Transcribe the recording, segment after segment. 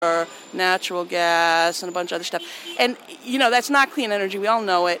natural gas and a bunch of other stuff. And, that's not clean energy. We all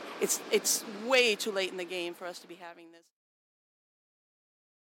know it. It's way too late in the game for us to be having this.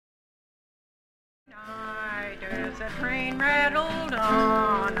 Night as the train rattled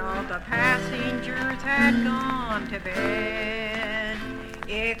on, all the passengers had gone to bed,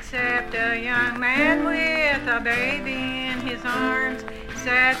 except a young man with a baby in his arms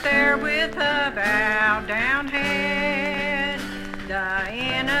sat there with a bowed down head. The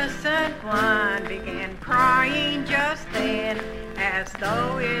innocent one began crying just then, as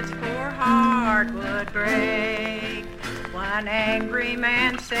though its poor heart would break. One angry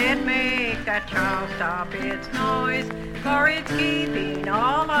man said, "Make that child stop its noise, for it's keeping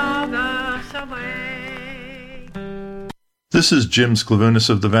all of us away." This is Jim Sklevunas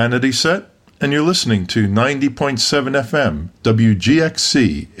of the Vanity Set, and you're listening to 90.7 FM,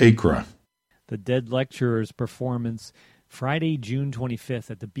 WGXC, Acra. The Dead Lecturers performance Friday, June 25th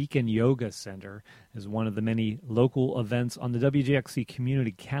at the Beacon Yoga Center is one of the many local events on the WGXC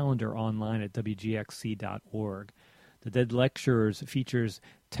community calendar online at WGXC.org. The Dead Lecturers features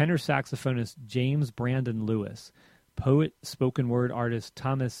tenor saxophonist James Brandon Lewis, poet, spoken word artist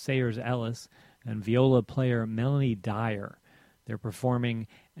Thomas Sayers Ellis, and viola player Melanie Dyer. They're performing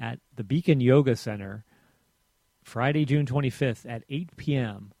at the Beacon Yoga Center Friday, June 25th at 8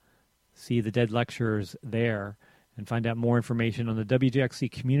 p.m. See the Dead Lecturers there and find out more information on the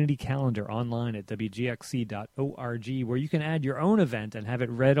WGXC community calendar online at WGXC.org, where you can add your own event and have it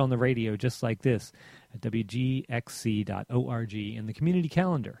read on the radio just like this at WGXC.org in the community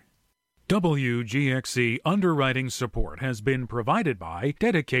calendar. WGXC underwriting support has been provided by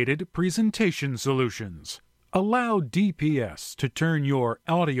Dedicated Presentation Solutions. Allow DPS to turn your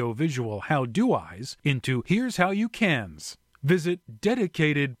audiovisual how-do-eyes into here's how you cans. Visit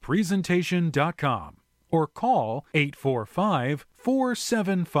dedicatedpresentation.com. or call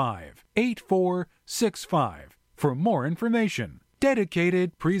 845-475-8465 for more information.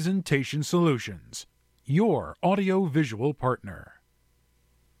 Dedicated Presentation Solutions, your audio-visual partner.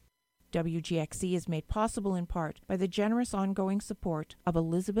 WGXC is made possible in part by the generous ongoing support of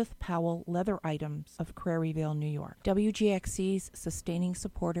Elizabeth Powell Leather Items of Craryville, New York. WGXC's sustaining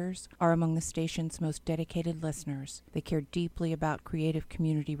supporters are among the station's most dedicated listeners. They care deeply about creative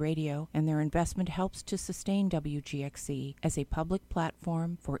community radio, and their investment helps to sustain WGXC as a public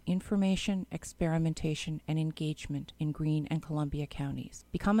platform for information, experimentation, and engagement in Greene and Columbia counties.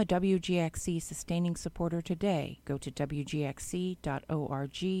 Become a WGXC sustaining supporter today. Go to WGXC.org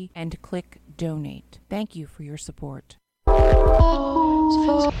and click Donate. Thank you for your support.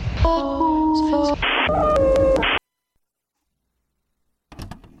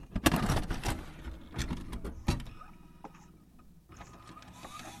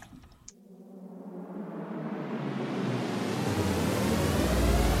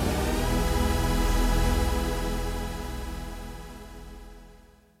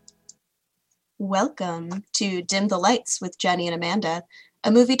 Welcome to Dim the Lights with Jenny and Amanda, a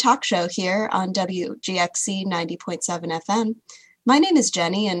movie talk show here on WGXC 90.7 FM. My name is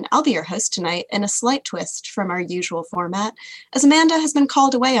Jenny, and I'll be your host tonight in a slight twist from our usual format, as Amanda has been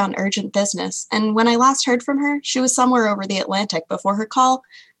called away on urgent business, and when I last heard from her, she was somewhere over the Atlantic before her call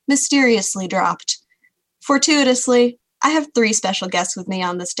mysteriously dropped. Fortuitously, I have 3 special guests with me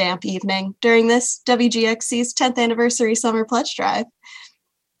on this damp evening during this WGXC's 10th anniversary summer pledge drive.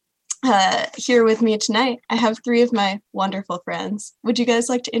 Here with me tonight, I have 3 of my wonderful friends. Would you guys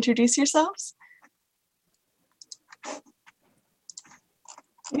like to introduce yourselves?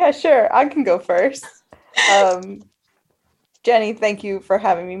 Yeah, sure. I can go first. Jenny, thank you for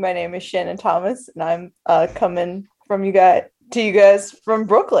having me. My name is Shannon Thomas, and I'm coming from you guys from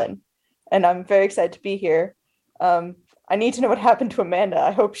Brooklyn, and I'm very excited to be here. I need to know what happened to Amanda.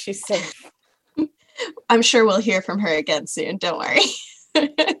 I hope she's safe. I'm sure we'll hear from her again soon. Don't worry.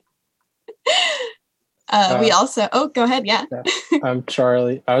 We also, go ahead. Yeah. I'm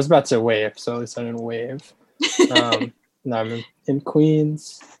Charlie. I was about to wave, so at least I didn't wave. And I'm in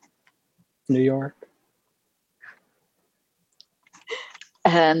Queens, New York.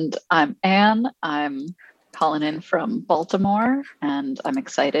 And I'm Anne. I'm calling in from Baltimore, and I'm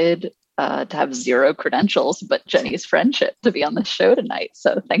excited to have 0 credentials but Jenny's friendship to be on the show tonight.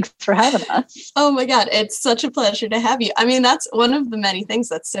 So thanks for having us. Oh my God, it's such a pleasure to have you. I mean, that's one of the many things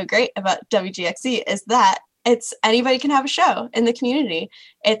that's so great about WGXC is that it's anybody can have a show in the community.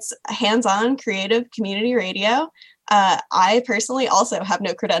 It's hands-on, creative community radio. I personally also have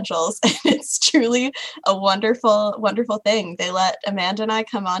no credentials, and it's truly a wonderful, wonderful thing. They let Amanda and I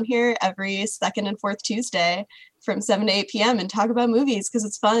come on here every second and fourth Tuesday from 7 to 8 p.m. and talk about movies because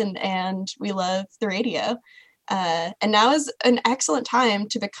it's fun and we love the radio. And now is an excellent time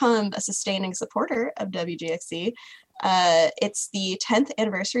to become a sustaining supporter of WGXC. It's the 10th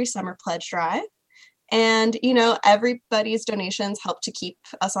anniversary summer pledge drive. And, everybody's donations help to keep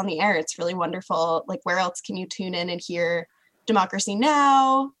us on the air. It's really wonderful. Like, where else can you tune in and hear Democracy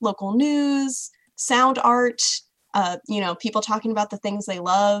Now!, local news, sound art, people talking about the things they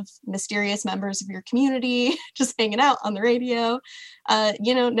love, mysterious members of your community, just hanging out on the radio,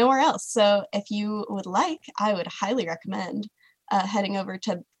 nowhere else. So if you would like, I would highly recommend heading over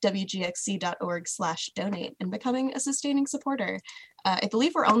to wgxc.org/donate and becoming a sustaining supporter. I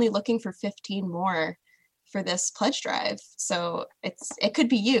believe we're only looking for 15 more for this pledge drive. So it could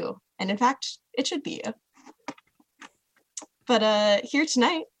be you. And in fact, it should be you. But here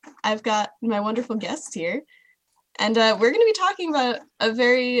tonight, I've got my wonderful guests here. And we're going to be talking about a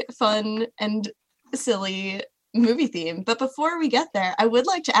very fun and silly movie theme. But before we get there, I would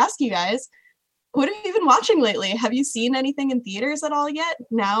like to ask you guys, what have you been watching lately? Have you seen anything in theaters at all yet,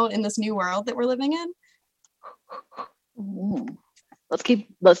 now in this new world that we're living in? Ooh. Let's keep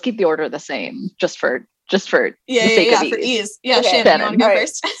the order the same, just for the sake of ease. For ease. Yeah, okay. Shannon, you want to go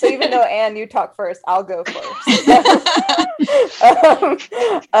first? So even though Anne, you talk first, I'll go first.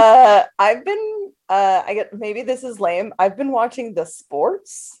 I've been maybe this is lame. I've been watching the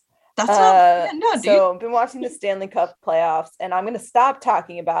sports. That's no, dude. So I've been watching the Stanley Cup playoffs, and I'm going to stop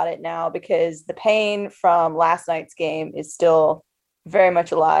talking about it now because the pain from last night's game is still very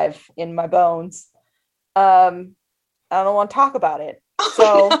much alive in my bones. I don't want to talk about it.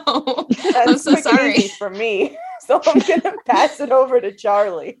 So I'm so sorry for me. So I'm going to pass it over to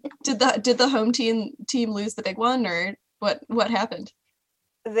Charlie. Did the home team lose the big one, or what happened?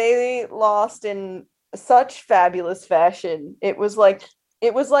 They lost in such fabulous fashion. It was like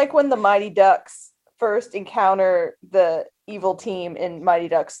when the Mighty Ducks first encounter the evil team in Mighty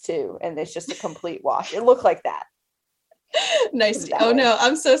Ducks 2, and it's just a complete wash. It looked like that. Nice. Oh no,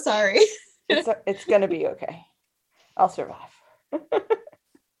 I'm so sorry. It's gonna be okay. I'll survive.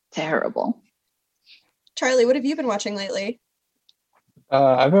 Terrible. Charlie, what have you been watching lately?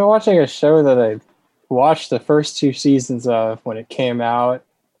 I've been watching a show that I watched the first 2 seasons of when it came out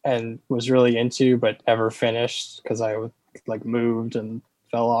and was really into, but ever finished because I moved and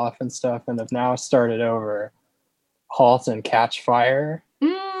fell off and stuff, and have now started over. Halt and Catch Fire.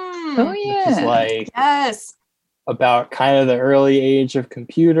 Oh yeah. Which is yes. about kind of the early age of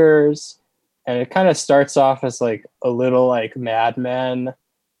computers, and it kind of starts off as a little Mad Men,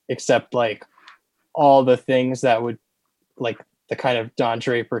 except all the things that would the kind of Don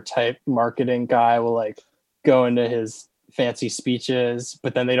Draper type marketing guy will go into his fancy speeches,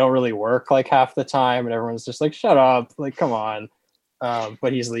 but then they don't really work half the time, and everyone's just shut up, come on.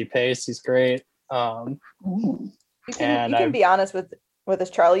 But he's Lee Pace, he's great. You can be honest with us,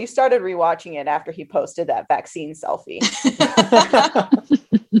 Charlie. You started rewatching it after he posted that vaccine selfie.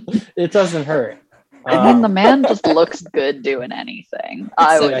 It doesn't hurt. I mean, the man just looks good doing anything.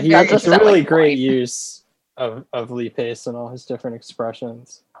 It's a really great use of Lee Pace and all his different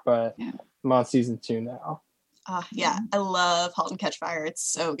expressions. But I'm on season 2 now. Yeah, I love *Halt and Catch Fire*. It's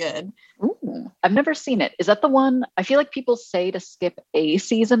so good. Ooh, I've never seen it. Is that the one? I feel like people say to skip a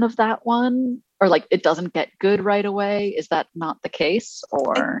season of that one, or it doesn't get good right away. Is that not the case?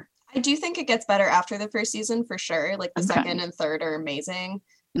 Or I do think it gets better after the first season for sure. The second and third are amazing.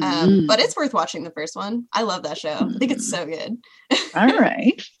 But it's worth watching the first one. I love that show. I think it's so good. All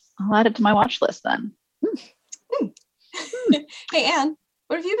right, I'll add it to my watch list then. Hey Anne,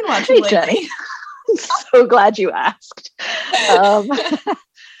 what have you been watching lately? Jenny. So glad you asked.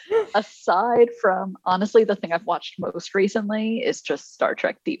 Aside from, honestly, the thing I've watched most recently is just Star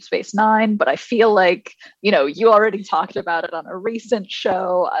Trek Deep Space Nine, but I feel you already talked about it on a recent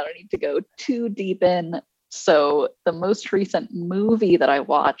show. I don't need to go too deep in. So the most recent movie that I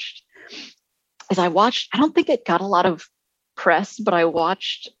watched is I don't think it got a lot of press, but I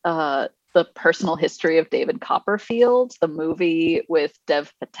watched The Personal History of David Copperfield, the movie with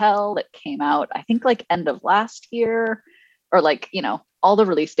Dev Patel that came out, I think end of last year, or all the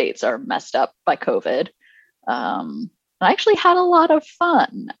release dates are messed up by COVID. I actually had a lot of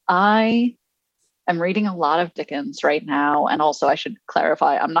fun. I am reading a lot of Dickens right now. And also I should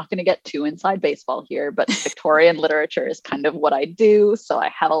clarify, I'm not going to get too inside baseball here, but Victorian literature is kind of what I do. So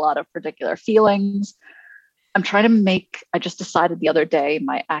I have a lot of particular feelings. I'm trying to I just decided the other day,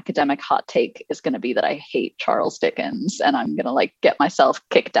 my academic hot take is going to be that I hate Charles Dickens, and I'm going to get myself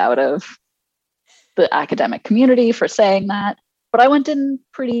kicked out of the academic community for saying that. But I went in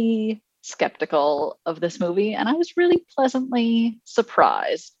pretty skeptical of this movie, and I was really pleasantly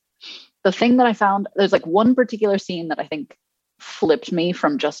surprised. The thing that I found, there's one particular scene that I think flipped me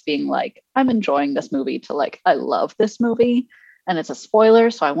from just being like, I'm enjoying this movie to like, I love this movie. And it's a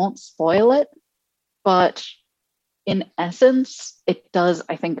spoiler, so I won't spoil it. But in essence, it does,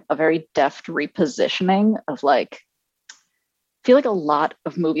 I think, a very deft repositioning of like, I feel like a lot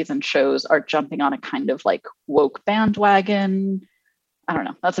of movies and shows are jumping on a kind of like woke bandwagon. I don't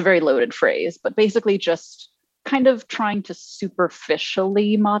know, that's a very loaded phrase, but basically just kind of trying to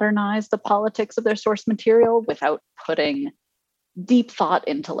superficially modernize the politics of their source material without putting deep thought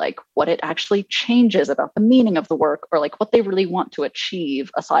into like what it actually changes about the meaning of the work, or like what they really want to achieve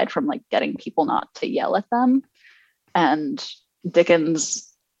aside from like getting people not to yell at them. And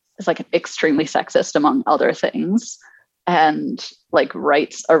Dickens is like extremely sexist among other things, and like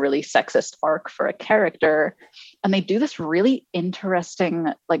writes a really sexist arc for a character. And they do this really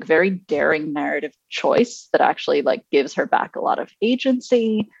interesting, like very daring narrative choice that actually like gives her back a lot of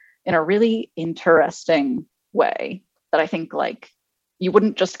agency in a really interesting way that I think like you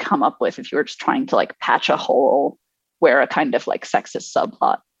wouldn't just come up with if you were just trying to like patch a hole where a kind of like sexist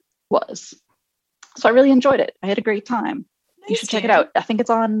subplot was. So I really enjoyed it. I had a great time. You should check it out. I think it's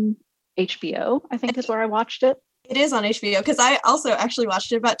on HBO, I think is where I watched it. It is on HBO, because I also actually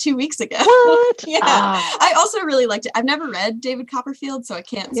watched it about 2 weeks ago. What? Yeah. I also really liked it. I've never read David Copperfield, so I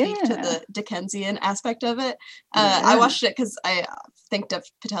can't speak to the Dickensian aspect of it. I watched it because I think Dev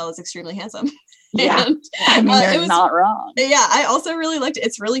Patel is extremely handsome. Yeah, And, I mean, you're not wrong. Yeah, I also really liked it.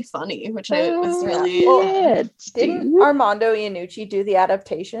 It's really funny, which I was really... Didn't Armando Iannucci do the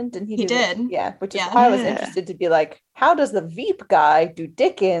adaptation? Didn't he? He did. Yeah, which is why I was interested to be like, how does the Veep guy do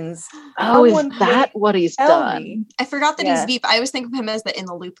Dickens? Oh, is that what he's done? I forgot that he's Veep. I always think of him as the In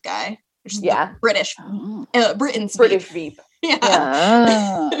the Loop guy, which is the British, Britain's British Veep.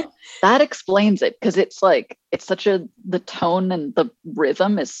 Yeah. That explains it, because it's like, it's such a, the tone and the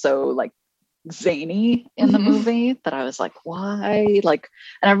rhythm is so like zany in the movie that I was like, why? Like,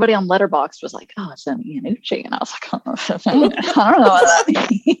 and everybody on Letterboxd was like, oh, it's an Iannucci, and I was like, oh, I don't know what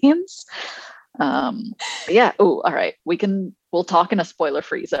that means. Yeah. Oh, all right. We'll talk in a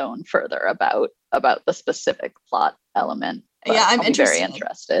spoiler-free zone further about the specific plot element. Yeah, I'm interested. Very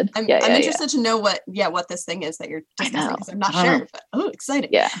interested. I'm interested to know what this thing is that you're discussing, because I'm not sure. But, exciting.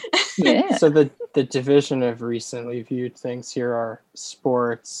 Yeah. Yeah. So the division of recently viewed things here are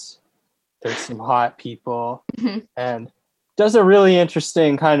sports. There's some hot people, and does a really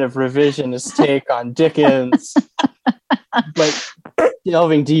interesting kind of revisionist take on Dickens, but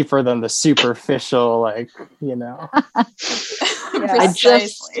delving deeper than the superficial, like, you know.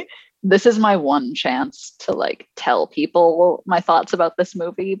 This is my one chance to like tell people my thoughts about this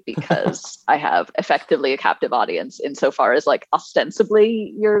movie, because I have effectively a captive audience insofar as like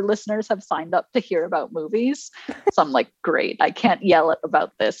ostensibly your listeners have signed up to hear about movies. So I'm like, great, I can't yell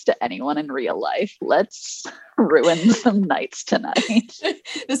about this to anyone in real life. Let's ruin some nights tonight.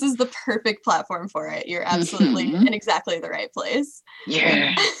 This is the perfect platform for it. You're absolutely in exactly the right place.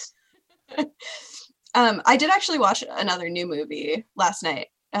 Yes. I did actually watch another new movie last night.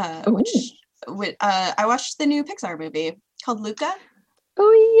 I watched the new Pixar movie called Luca.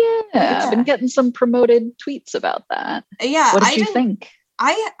 Oh yeah, I've been getting some promoted tweets about that. Yeah, what did you think?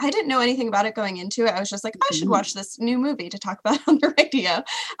 I didn't know anything about it going into it. I was just like, I should watch this new movie to talk about on the radio, and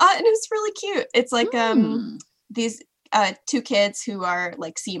it was really cute. It's like these two kids who are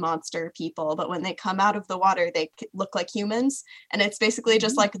like sea monster people, but when they come out of the water, they look like humans, and it's basically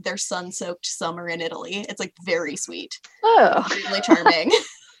just like their sun-soaked summer in Italy. It's like very sweet. Oh, really charming.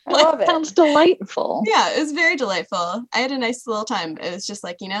 I love it. Sounds delightful. Yeah, it was very delightful. I had a nice little time. It was just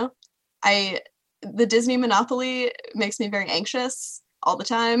like, the Disney monopoly makes me very anxious all the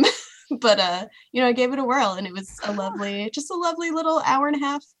time. But I gave it a whirl, and it was a lovely little hour and a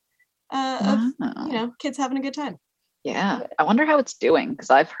half of kids having a good time. Yeah, I wonder how it's doing, because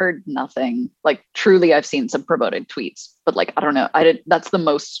I've heard nothing. Like, truly, I've seen some promoted tweets, but like, I don't know. That's the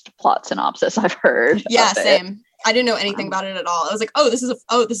most plot synopsis I've heard. Yeah, same. I didn't know anything about it at all. I was like, this is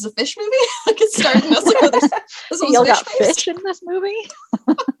a fish movie. Like, it started, and I was like, this y'all got fish in this movie.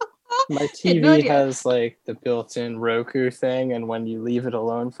 My TV has like the built-in Roku thing, and when you leave it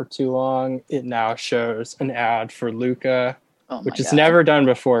alone for too long, it now shows an ad for Luca, which is never done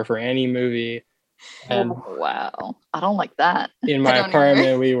before for any movie. And wow, I don't like that. In my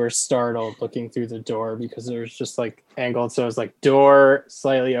apartment, we were startled looking through the door, because it was just like angled, so it was like door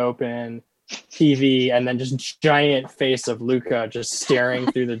slightly open, TV, and then just giant face of Luca just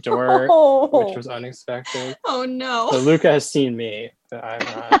staring through the door, which was unexpected. Oh no! So Luca has seen me, but I've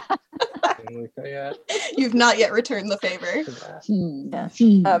not seen Luca yet. You've not yet returned the favor.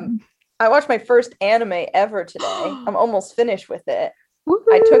 I watched my first anime ever today. I'm almost finished with it.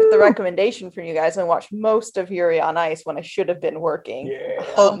 I took the recommendation from you guys and watched most of Yuri on Ice when I should have been working. I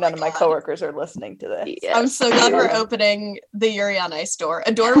hope none of my coworkers are listening to this. Yes. I'm so glad we're opening the Yuri on Ice door,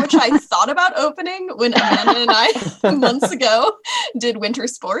 a door which I thought about opening when Amanda and I months ago did winter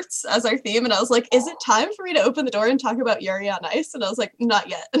sports as our theme, and I was like, is it time for me to open the door and talk about Yuri on Ice? And I was like, not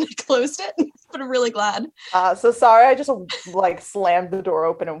yet, and I closed it, but I'm really glad. So sorry, I just like slammed the door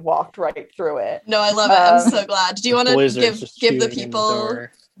open and walked right through it. No, I love it. I'm so glad. Do you want to Blizzard's give the shooting in the people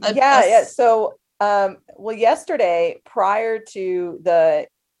door. Yeah. So, well, yesterday, prior to the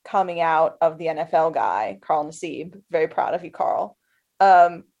coming out of the NFL guy, Carl Nassib, very proud of you, Carl.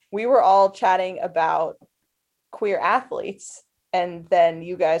 We were all chatting about queer athletes, and then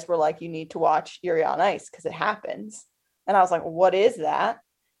you guys were like, "You need to watch Yuri on Ice because it happens." And I was like, "What is that?"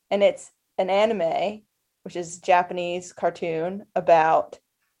 And it's an anime, which is a Japanese cartoon about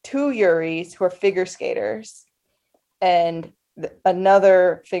two Yuris who are figure skaters, and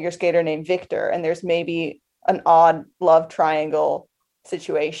another figure skater named Victor, and there's maybe an odd love triangle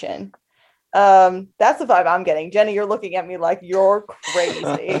situation. That's the vibe I'm getting. Jenny, you're looking at me like you're crazy.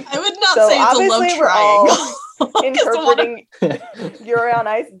 I would not say it's a love triangle. We're all interpreting Yuri on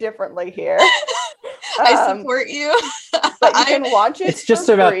Ice differently here. I support you. But you can watch it. It's just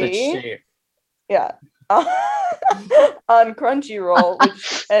about the shape. Yeah. On Crunchyroll,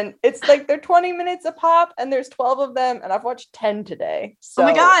 and it's like they're 20 minutes a pop, and there's 12 of them, and I've watched 10 today. So, oh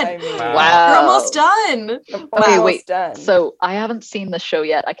my god! I mean, wow, you're almost done. Okay, wait. Done. So I haven't seen the show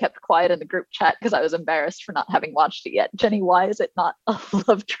yet. I kept quiet in the group chat because I was embarrassed for not having watched it yet. Jenny, why is it not a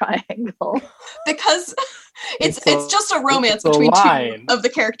love triangle? Because it's just a romance between two of the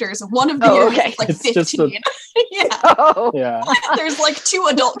characters. One of the is like it's 15. Yeah. There's like two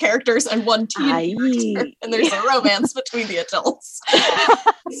adult characters and one teen character, and there's a romance between the adults.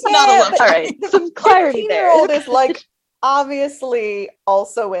 It's not a love triangle. All right, some clarity there. 15-year-old is like obviously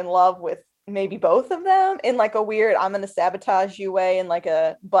also in love with maybe both of them in like a weird I'm gonna sabotage you way, in like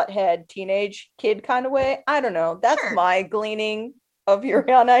a butthead teenage kid kind of way. I don't know. That's my gleaning of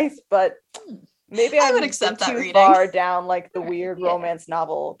Yuri on Ice, but maybe I would accept that too far down like the weird romance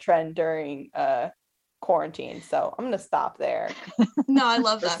novel trend during quarantine, so I'm gonna stop there. No, I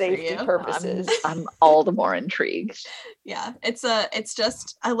love that safety for you. purposes. I'm all the more intrigued. Yeah, it's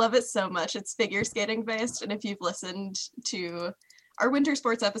just I love it so much. It's figure skating based, and if you've listened to our winter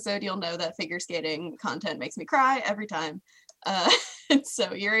sports episode, you'll know that figure skating content makes me cry every time. And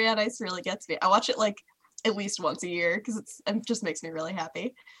so Yuri on Ice really gets me. I watch it like at least once a year because it just makes me really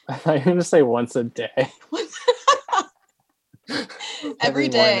happy. I'm gonna say once a day. Every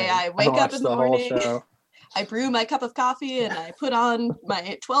day morning. I wake up in the morning. Whole show. I brew my cup of coffee and I put on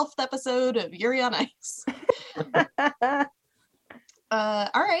my 12th episode of Yuri on Ice. All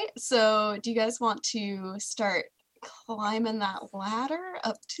right, so do you guys want to start climbing that ladder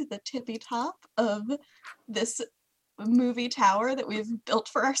up to the tippy top of this movie tower that we've built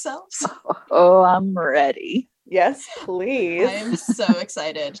for ourselves? Oh, I'm ready. Yes, please. I'm so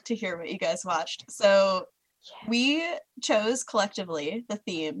excited to hear what you guys watched. So we chose collectively the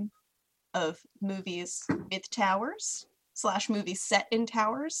theme of movies with towers / movies set in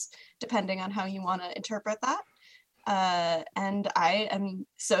towers, depending on how you want to interpret that. And I am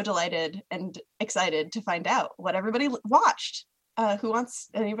so delighted and excited to find out what everybody watched.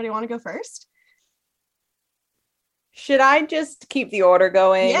 Anybody want to go first? Should I just keep the order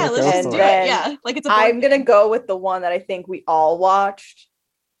going? Yeah, let's just do it. Yeah, like it's I'm gonna go with the one that I think we all watched,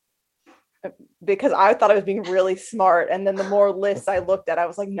 because I thought I was being really smart, and then the more lists I looked at, I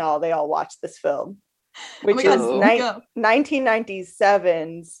was like, no, they all watched this film, which is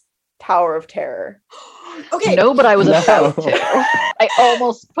 1997's Tower of Terror. Okay. No, but I was about to. I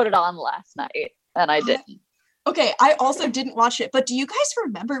almost put it on last night, and I didn't. Okay, I also didn't watch it, but do you guys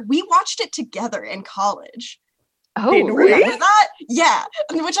remember? We watched it together in college. Oh, remember that? Yeah.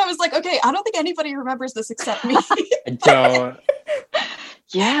 Which I was like, okay, I don't think anybody remembers this except me. I don't.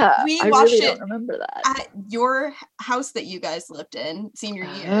 Yeah, we I watched really it don't remember that. at your house that you guys lived in senior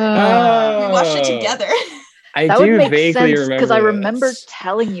year. Oh. We watched it together. That do would make vaguely sense because I remember this.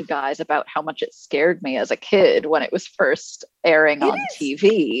 telling you guys about how much it scared me as a kid when it was first airing on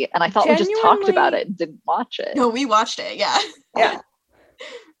TV, and I thought we just talked about it and didn't watch it. No, we watched it. Yeah.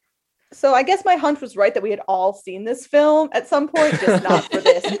 So I guess my hunch was right that we had all seen this film at some point, just not for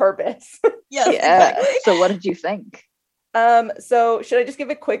this purpose. Yes, yeah. exactly. So what did you think? So should I just give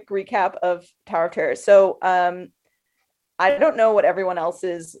a quick recap of Tower of Terror? So I don't know what everyone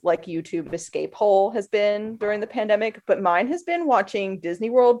else's like YouTube escape hole has been during the pandemic, but mine has been watching Disney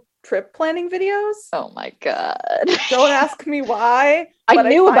World trip planning videos. Oh my god. Don't ask me why. I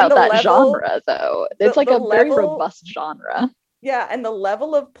knew about that genre though. It's like a very robust genre. Yeah, and the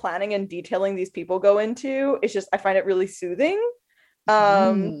level of planning and detailing these people go into is just, I find it really soothing.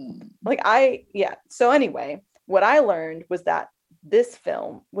 So anyway, what I learned was that this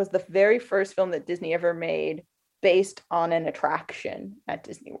film was the very first film that Disney ever made based on an attraction at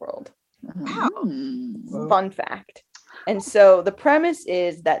Disney World. Wow. Fun fact. And so the premise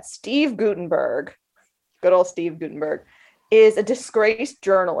is that Steve Guttenberg, good old Steve Guttenberg, is a disgraced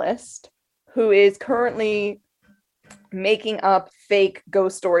journalist who is currently making up fake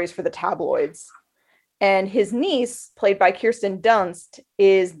ghost stories for the tabloids. And his niece, played by Kirsten Dunst,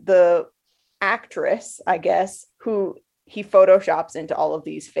 is the actress, I guess, who he photoshops into all of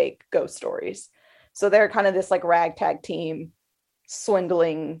these fake ghost stories. So they're kind of this like ragtag team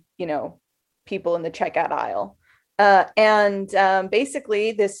swindling, people in the checkout aisle.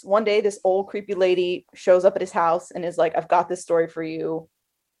 Basically this one day, this old creepy lady shows up at his house and is like, I've got this story for you.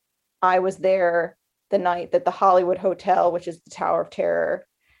 I was there the night that the Hollywood Hotel, which is the Tower of Terror,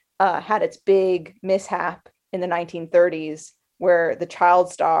 had its big mishap in the 1930s, where the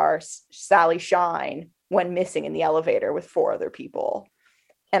child star Sally Shine went missing in the elevator with 4 other people.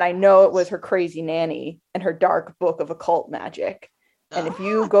 And I know it was her crazy nanny and her dark book of occult magic. And if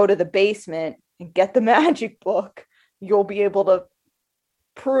you go to the basement and get the magic book, you'll be able to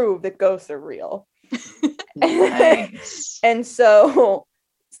prove that ghosts are real. Nice. And so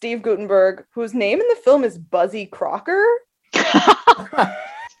Steve Guttenberg, whose name in the film is Buzzy Crocker.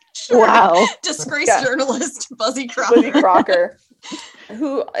 Sure. Wow. Disgraced journalist Buzzy Crocker. Buzzy Crocker,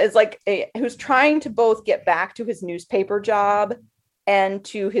 who is who's trying to both get back to his newspaper job and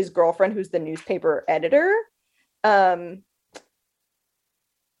to his girlfriend, who's the newspaper editor.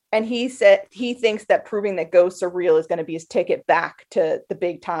 And he said he thinks that proving that ghosts are real is going to be his ticket back to the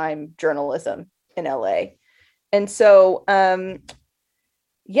big time journalism in LA. And so,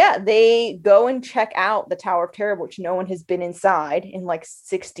 they go and check out the Tower of Terror, which no one has been inside in like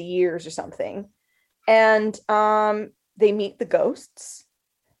 60 years or something. And they meet the ghosts,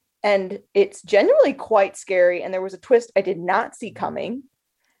 and it's genuinely quite scary. And there was a twist I did not see coming.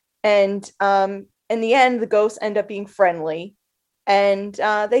 And in the end, the ghosts end up being friendly, and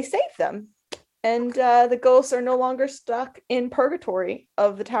they save them. And the ghosts are no longer stuck in purgatory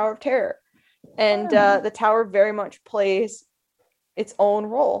of the Tower of Terror. And the tower very much plays its own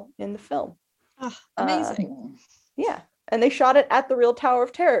role in the film. Oh, amazing. And they shot it at the real Tower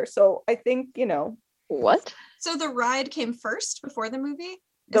of Terror. So I think, What? So the ride came first before the movie?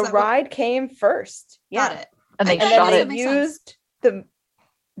 The ride came first. Yeah. Got it. And they And shot then it. they used the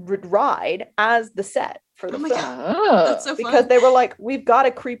ride as the set for the Oh my film. God. Oh. That's so fun. Because they were like, we've got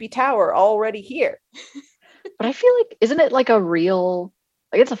a creepy tower already here. But I feel like, isn't it like a real,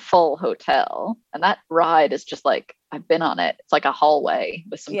 like it's a full hotel, and that ride is just like, I've been on it. It's like a hallway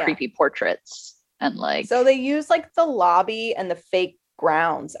with some Yeah. creepy portraits and like. So they use like the lobby and the fake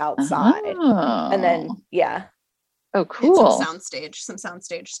grounds outside. Oh. And then, Oh, And cool. some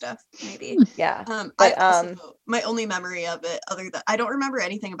soundstage stuff, maybe. yeah. I also, my only memory of it, other than I don't remember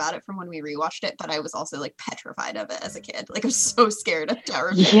anything about it from when we rewatched it, but I was also like petrified of it as a kid. Like I was so scared of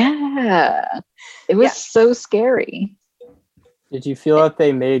Tower of Terror. Yeah. It was so scary. Did you feel that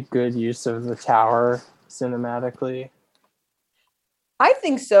they made good use of the tower cinematically? I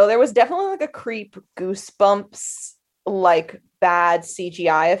think so. There was definitely like a creep Goosebumps like bad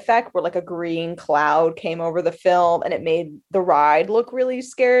CGI effect where like a green cloud came over the film and it made the ride look really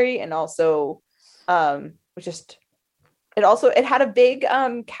scary, and also it had a big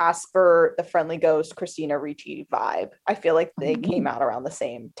Casper the Friendly Ghost, Christina Ricci vibe. I feel like they came out around the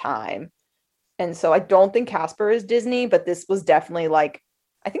same time. And so I don't think Casper is Disney, but this was definitely like,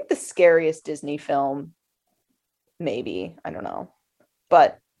 I think the scariest Disney film, maybe, I don't know.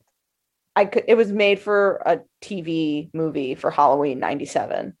 But it was made for a TV movie for Halloween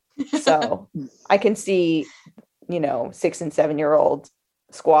 97. So I can see, 6 and 7 year old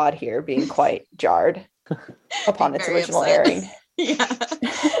squad here being quite jarred upon its Very original upset. airing. Yeah.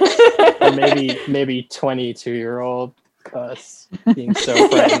 Or maybe 22-year-old us being so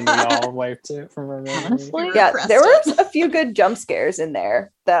frightened we all wiped it from our memory. Honestly? Yeah, Repressed there it. was a few good jump scares in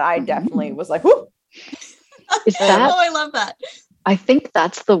there that I definitely was like, whoo. Is that? Oh, I love that. I think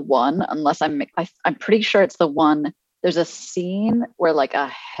that's the one, unless I'm pretty sure it's the one. There's a scene where like a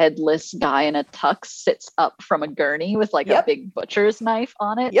headless guy in a tux sits up from a gurney with like a big butcher's knife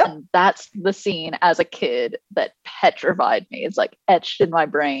on it. Yep. And that's the scene as a kid that petrified me. It's like etched in my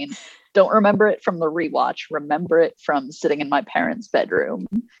brain. Don't remember it from the rewatch. Remember it from sitting in my parents' bedroom,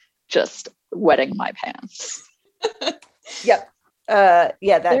 just wetting my pants. Yep. That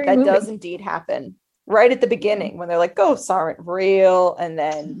Very moving. does indeed happen. Right at the beginning when they're like, ghosts aren't real. And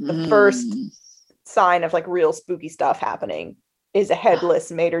then the first sign of like real spooky stuff happening is a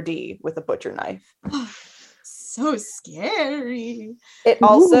headless maitre d' with a butcher knife. So scary. It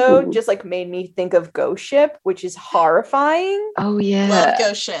also Ooh. just like made me think of Ghost Ship, which is horrifying. Oh yeah. Love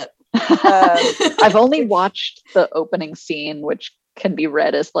Ghost Ship. I've only watched the opening scene, which can be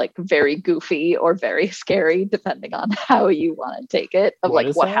read as like very goofy or very scary, depending on how you want to take it. Of What like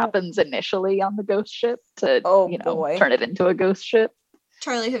is what that? happens initially on the ghost ship to boy. turn it into a ghost ship.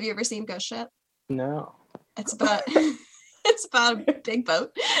 Charlie, have you ever seen Ghost Ship? No. It's about it's about a big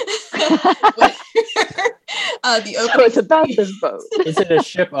boat. The So opening it's about this boat. Is it a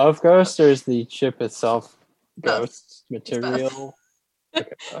ship of ghosts or is the ship itself Both. ghost material? Okay.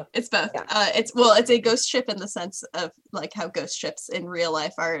 It's both. Yeah. It's a ghost ship in the sense of like how ghost ships in real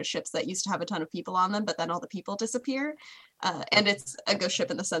life are ships that used to have a ton of people on them, but then all the people disappear. And it's a ghost ship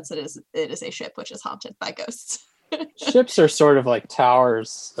in the sense that it is a ship which is haunted by ghosts. Ships are sort of like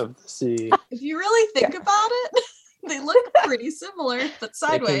towers of the sea. If you really think about it, they look pretty similar, but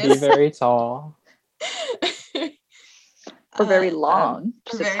They can be sideways. very tall. Or very Uh, long.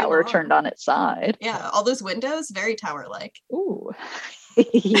 Just a very tower long. turned on its side. Yeah, all those windows, very tower-like. Ooh.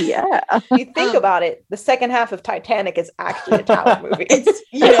 Yeah. You think about it, the second half of Titanic is actually a tower movie. It's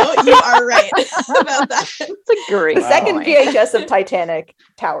you are right about that. It's a great The second point. VHS of Titanic,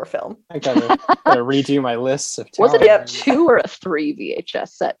 tower film. I gotta redo my lists of Was it towers. a 2 or a 3 VHS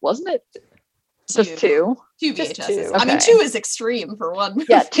set? Wasn't it just 2? Two Just VHSs. two. I mean, Okay. 2 is extreme for one movie.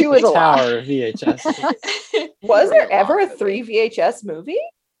 Yeah, 2 is a lot. Tower VHS. Was there Really long ever a movie. 3 VHS movie?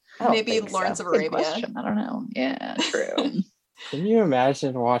 I don't Maybe think so. Lawrence of Good Arabia. question. I don't know. Yeah, true. Can you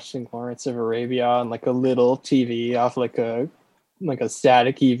imagine watching Lawrence of Arabia on like a little TV off like a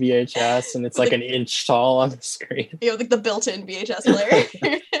staticky VHS and it's like an inch tall on the screen? Like the built-in VHS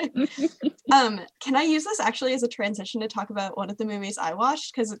player. Can I use this actually as a transition to talk about one of the movies I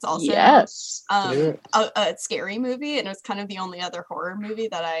watched? Because it's also Yes. Yeah. a scary movie, and it was kind of the only other horror movie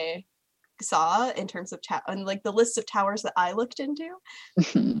that I saw in terms of and like the list of towers that I looked into.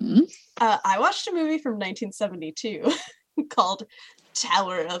 Mhm. I watched a movie from 1972 called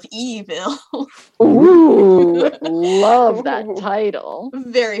Tower of Evil. Ooh, love that title.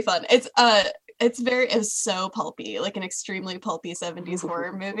 Very fun. It's so pulpy, like an extremely pulpy 70s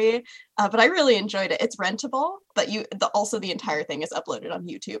horror movie. But I really enjoyed it. It's rentable, but also the entire thing is uploaded on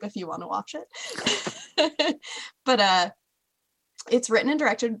YouTube if you want to watch it. But it's written and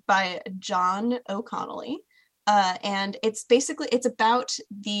directed by John O'Connolly. And it's about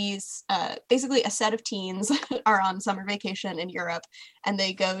these basically a set of teens are on summer vacation in Europe, and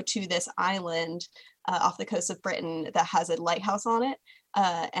they go to this island off the coast of Britain that has a lighthouse on it.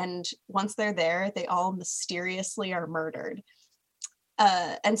 And once they're there, they all mysteriously are murdered.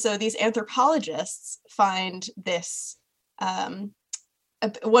 And so these anthropologists find this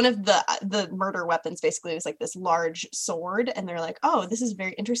one of the murder weapons basically is like this large sword, and they're like, oh, this is a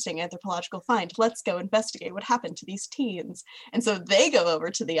very interesting anthropological find, let's go investigate what happened to these teens. And so they go over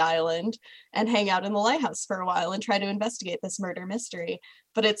to the island and hang out in the lighthouse for a while and try to investigate this murder mystery.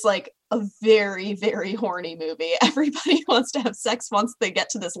 But it's like a very, very horny movie. Everybody wants to have sex once they get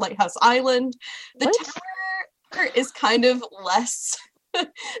to this lighthouse island. The tower is kind of less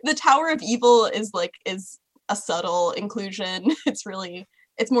the Tower of Evil is a subtle inclusion.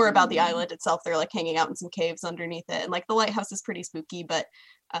 It's more about the island itself. They're like hanging out in some caves underneath it, and like the lighthouse is pretty spooky, but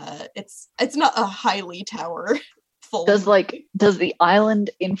it's not a highly tower full. Does the island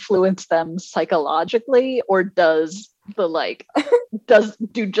influence them psychologically, or does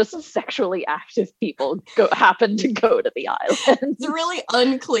do just sexually active people happen to go to the island? It's really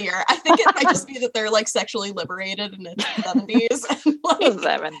unclear. I think it might just be that they're like sexually liberated and it's the 70s. And, like,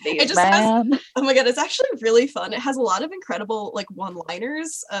 70s, it just man. oh my god, it's actually really fun. It has a lot of incredible like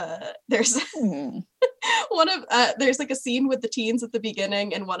one-liners. There's there's like a scene with the teens at the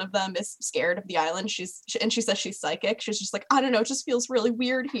beginning, and one of them is scared of the island. She says she's psychic. She's just like, I don't know, it just feels really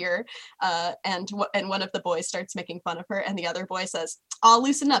weird here. And one of the boys starts making fun of her, and the other boy says, "I'll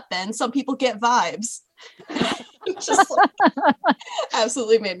loosen up, Ben. Some people get vibes." Just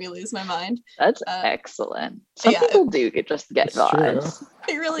absolutely made me lose my mind. That's excellent. Some people do just get vibes. True.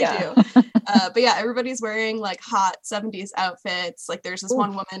 They really do. But yeah, everybody's wearing like hot 70s outfits. Like there's this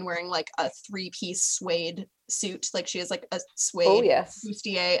one woman wearing like a 3-piece suede suit. Like she has like a suede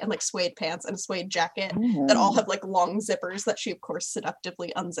bustier and like suede pants and a suede jacket that all have like long zippers that she of course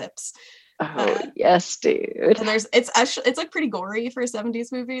seductively unzips. Oh yes, dude. And it's like pretty gory for a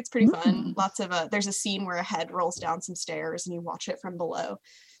 70s movie. It's pretty fun. Lots of there's a scene where a head rolls down some stairs and you watch it from below.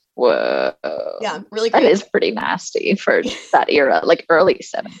 Whoa. Yeah, really great. great. That is pretty nasty for that era, like early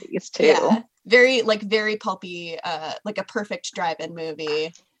 70s too. Yeah. Very pulpy, like a perfect drive-in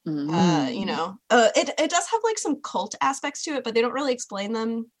movie. It does have like some cult aspects to it, but they don't really explain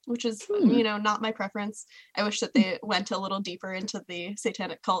them, which is not my preference. I wish that they went a little deeper into the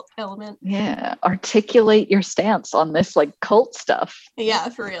satanic cult element. Yeah, articulate your stance on this like cult stuff. Yeah,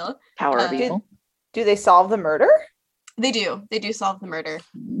 for real. Power of evil. Do they solve the murder? They do solve the murder.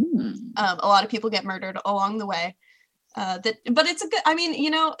 A lot of people get murdered along the way, but it's a good,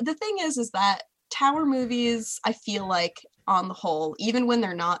 the thing is that Tower movies, I feel like on the whole, even when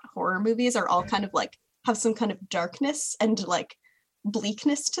they're not horror movies, are all kind of like have some kind of darkness and like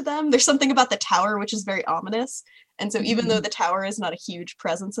bleakness to them. There's something about the tower which is very ominous, and so even though the tower is not a huge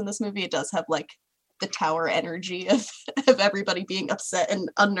presence in this movie, it does have like the tower energy of everybody being upset and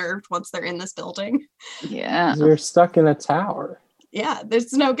unnerved once they're in this building. Yeah, you're stuck in a tower. Yeah,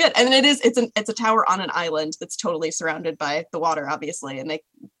 there's no good. And it's a tower on an island that's totally surrounded by the water, obviously, and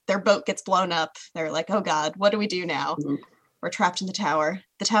their boat gets blown up. They're like, oh god, what do we do now? We're trapped in the Tower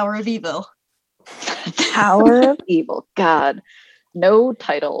of Evil. Tower of Evil. God, no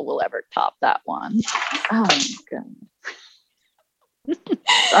title will ever top that one. Oh my god.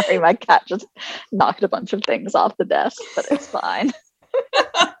 Sorry, my cat just knocked a bunch of things off the desk, but it's fine.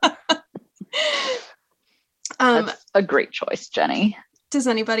 That's a great choice, Jenny. Does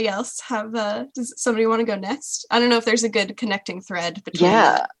anybody else have does somebody want to go next? I don't know if there's a good connecting thread between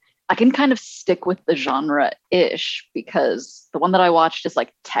I can kind of stick with the genre-ish because the one that I watched is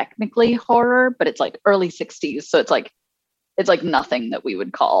like technically horror, but it's like early 60s, so it's like nothing that we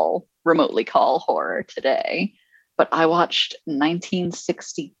would remotely call horror today. But I watched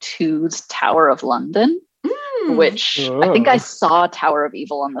 1962's Tower of London, which I think I saw Tower of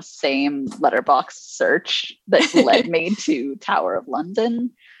Evil on the same letterbox search that led me to Tower of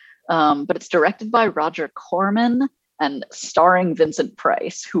London. But it's directed by Roger Corman and starring Vincent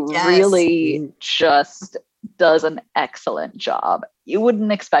Price, who really just does an excellent job. You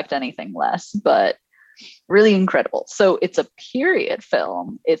wouldn't expect anything less, but really incredible. So it's a period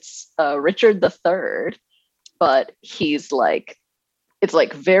film. It's Richard III, but he's like, it's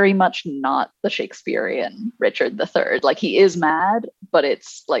like very much not the Shakespearean Richard III. Like he is mad, but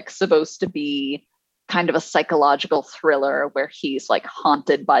it's like supposed to be kind of a psychological thriller where he's like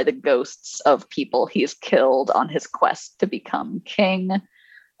haunted by the ghosts of people he's killed on his quest to become king.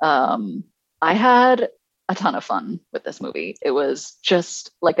 I had a ton of fun with this movie. It was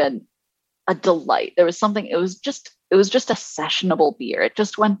just like a delight. There was something, it was just a sessionable beer. It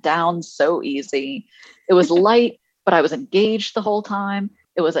just went down so easy. It was light, but I was engaged the whole time.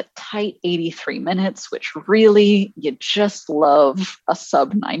 It was a tight 83 minutes, which really, you just love a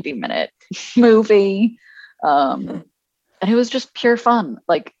sub 90-minute movie. And it was just pure fun.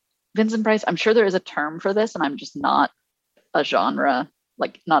 Like Vincent Price, I'm sure there is a term for this, and I'm just not a genre,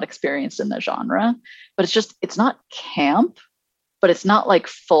 like not experienced in the genre, but it's not camp, but it's not like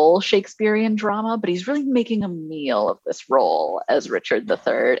full Shakespearean drama, but he's really making a meal of this role as Richard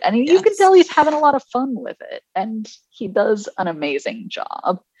III. And you can tell he's having a lot of fun with it. And he does an amazing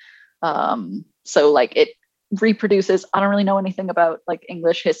job. So like it reproduces, I don't really know anything about like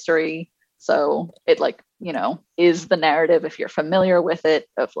English history. So it like, is the narrative, if you're familiar with it,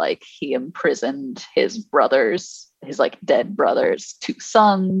 of like he imprisoned his brothers, his like dead brothers' two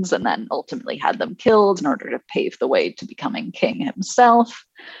sons, and then ultimately had them killed in order to pave the way to becoming king himself.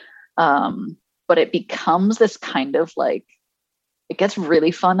 But it becomes this kind of like, it gets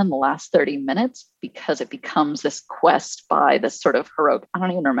really fun in the last 30 minutes because it becomes this quest by this sort of heroic, I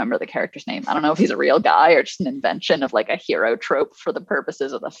don't even remember the character's name. I don't know if he's a real guy or just an invention of like a hero trope for the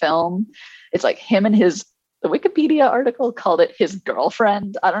purposes of the film. It's like him and the Wikipedia article called it his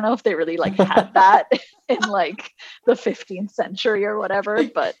girlfriend. I don't know if they really like had that in like the 15th century or whatever,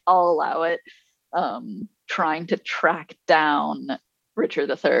 but I'll allow it. Trying to track down Richard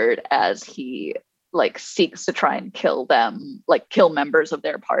III as he like seeks to try and kill them, like kill members of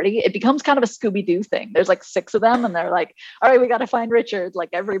their party. It becomes kind of a Scooby-Doo thing. There's like 6 of them and they're like, all right, we got to find Richard. Like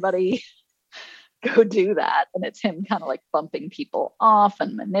everybody go do that. And it's him kind of like bumping people off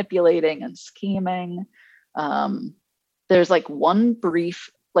and manipulating and scheming. There's like one brief,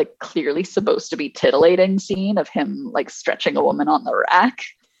 like clearly supposed to be titillating scene of him like stretching a woman on the rack,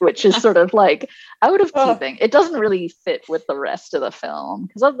 which is sort of like out of keeping. It doesn't really fit with the rest of the film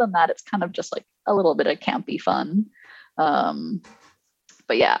because other than that, it's kind of just like a little bit of campy fun.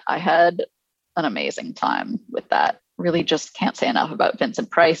 But yeah, I had an amazing time with that. Really just can't say enough about Vincent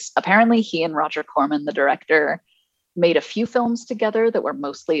Price. Apparently he and Roger Corman, the director, made a few films together that were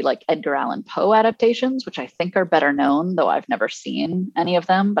mostly like Edgar Allan Poe adaptations, which I think are better known, though I've never seen any of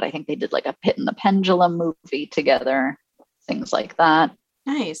them. But I think they did like a Pit and the Pendulum movie together, things like that.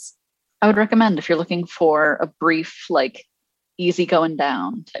 Nice. I would recommend if you're looking for a brief, like easy going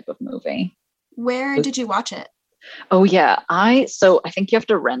down type of movie. Where did you watch it? Oh yeah, I think you have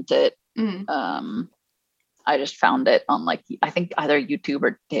to rent it. Mm. I just found it on like I think either YouTube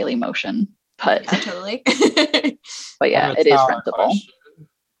or Daily Motion, but Yeah, totally. but yeah, it is rentable.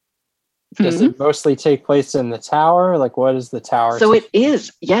 Does it mostly take place in the tower? Like, what is the tower? So it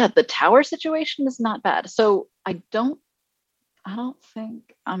is, yeah, the tower situation is not bad. So I don't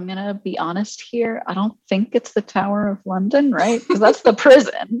think, I'm gonna be honest here, I don't think it's the Tower of London, right? Because that's the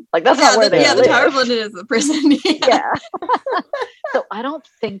prison. Like that's not where they live. The Tower of London is the prison. Yeah. So I don't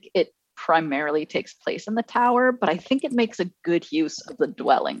think it primarily takes place in the tower, but I think it makes a good use of the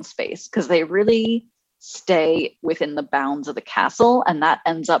dwelling space because they really stay within the bounds of the castle, and that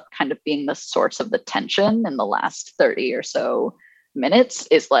ends up kind of being the source of the tension in the last 30 or so minutes,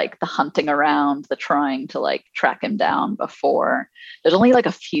 is like the hunting around, the trying to like track him down before. There's only like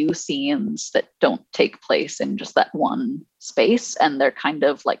a few scenes that don't take place in just that one space, and they're kind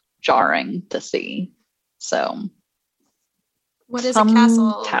of like jarring to see. So what is a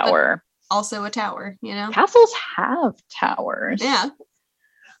castle? Tower. Also a tower, you know? Castles have towers. Yeah.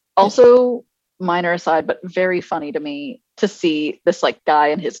 Also, minor aside, but very funny to me to see this like guy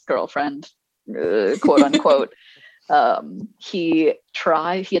and his girlfriend, quote unquote. He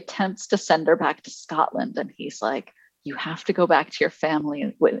attempts to send her back to Scotland, and he's like, you have to go back to your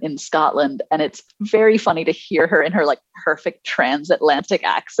family in Scotland. And it's very funny to hear her in her like perfect transatlantic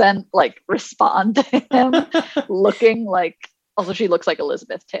accent like respond to him, looking like, also she looks like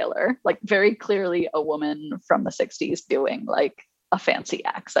Elizabeth Taylor, like very clearly a woman from the 60s doing like a fancy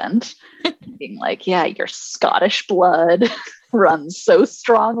accent, being like, yeah, your Scottish blood runs so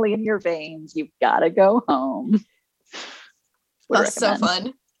strongly in your veins, you've got to go home. That's so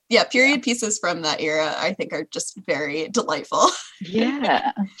fun. Yeah, period pieces from that era I think are just very delightful.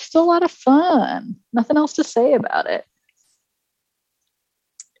 Yeah, just a lot of fun. Nothing else to say about it.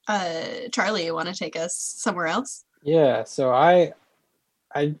 Charlie, you want to take us somewhere else? Yeah, so I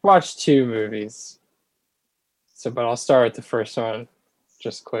watched two movies. But I'll start with the first one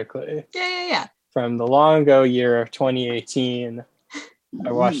just quickly. Yeah. From the long ago year of 2018,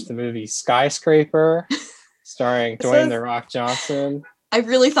 I watched the movie Skyscraper, starring Dwayne The Rock Johnson. I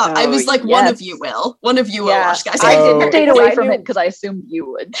really thought, I was like, one of you will watch Skyscraper. I didn't stay away from it because I assumed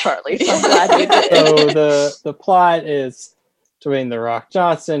you would, Charlie. So I'm glad you did. So the plot is Dwayne The Rock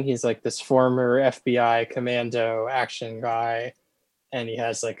Johnson. He's like this former FBI commando action guy, and he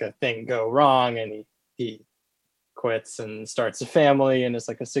has like a thing go wrong, and he quits and starts a family and is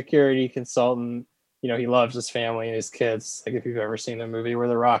like a security consultant. You know, he loves his family and his kids. Like if you've ever seen a movie where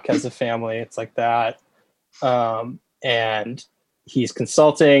The Rock has a family, it's like that. And he's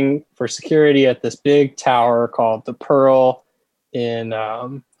consulting for security at this big tower called the Pearl in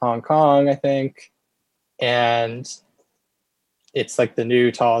Hong Kong, I think. And it's like the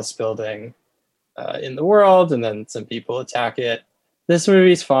new tallest building in the world. And then some people attack it. This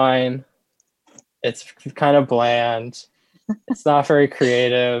movie's fine. It's kind of bland. It's not very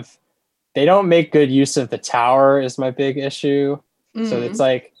creative. They don't make good use of the tower is my big issue. So it's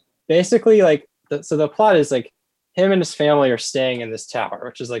like basically like so the plot is like him and his family are staying in this tower,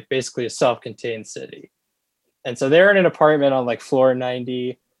 which is like basically a self-contained city. And so they're in an apartment on like floor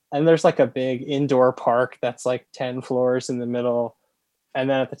 90, and there's like a big indoor park that's like 10 floors in the middle. And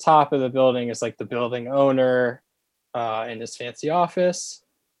then at the top of the building is like the building owner in his fancy office.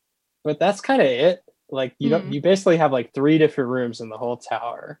 But that's kind of it. Like you basically have like 3 different rooms in the whole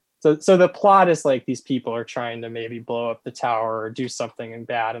tower. So the plot is like these people are trying to maybe blow up the tower or do something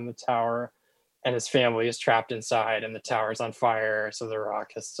bad in the tower, and his family is trapped inside and the tower's on fire. So The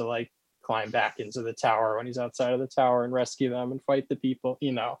Rock has to like climb back into the tower when he's outside of the tower and rescue them and fight the people,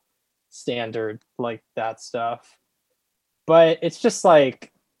 you know, standard like that stuff. But it's just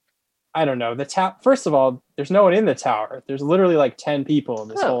like, I don't know, first of all, there's no one in the tower. There's literally like 10 people in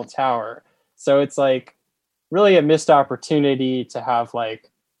this whole tower. So it's like really a missed opportunity to have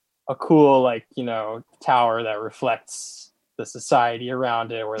like a cool, like, you know, tower that reflects the society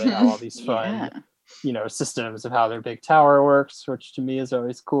around it, where they have all these fun, you know, systems of how their big tower works, which to me is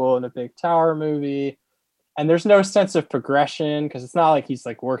always cool in a big tower movie. And there's no sense of progression because it's not like he's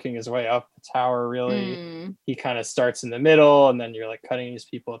like working his way up the tower, really. He kind of starts in the middle and then you're like cutting these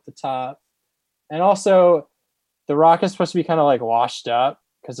people at the top. And also, The Rock is supposed to be kind of like washed up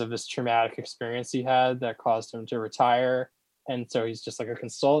because of this traumatic experience he had that caused him to retire. And so he's just like a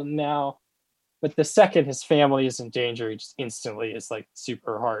consultant now. But the second his family is in danger, he just instantly is like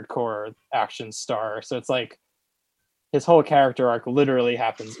super hardcore action star. So it's like his whole character arc literally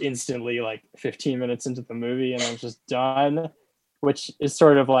happens instantly, like 15 minutes into the movie, and I'm just done, which is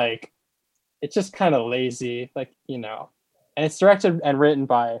sort of like, it's just kind of lazy, like, you know. And it's directed and written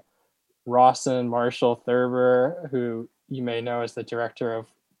by Rawson Marshall Thurber, who you may know as the director of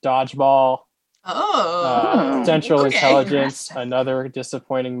Dodgeball, Central Intelligence, another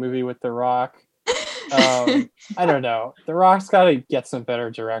disappointing movie with The Rock. I don't know. The Rock's got to get some better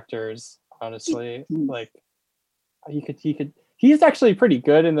directors, honestly. Like, he's actually pretty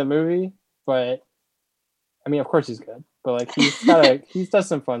good in the movie, but I mean, of course he's good, but like he does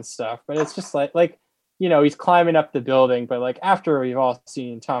some fun stuff, but it's just like, you know, he's climbing up the building, but like after we've all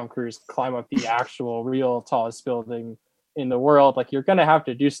seen Tom Cruise climb up the actual real tallest building in the world, like you're gonna have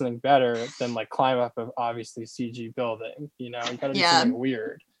to do something better than like climb up an obviously CG building, you know, you gotta do something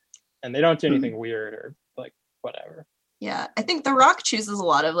weird. And they don't do anything weird or like whatever. Yeah, I think The Rock chooses a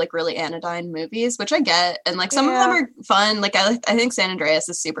lot of like really anodyne movies, which I get, and like some of them are fun. Like I think San Andreas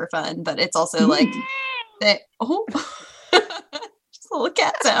is super fun, but it's also like just a little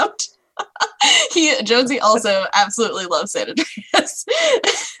cat sound. Jonesy also absolutely loves San Andreas.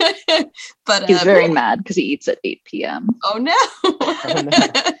 But he's very mad because he eats at 8 p.m. Oh no.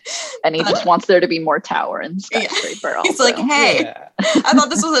 And he just wants there to be more tower and skyscraper. He's like, hey, I thought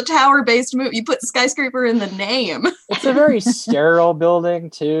this was a tower-based movie. You put skyscraper in the name. It's a very sterile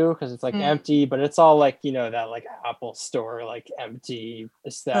building too, because it's like empty, but it's all like, you know, that like Apple store, like empty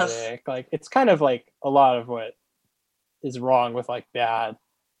aesthetic. Like it's kind of like a lot of what is wrong with like bad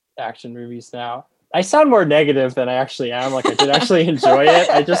action movies now. I sound more negative than I actually am. Like I did actually enjoy it.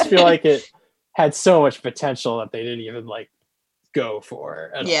 I just feel like it had so much potential that they didn't even like go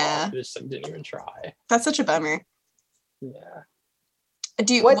for at all. They just like, didn't even try. That's such a bummer. Yeah.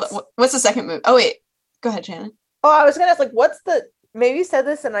 Do you what's the second movie? Oh wait, go ahead, Shannon. Oh, I was gonna ask, like, what's the, maybe you said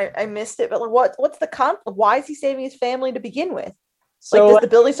this and I missed it, but like what's the conflict? Why is he saving his family to begin with? So like, does the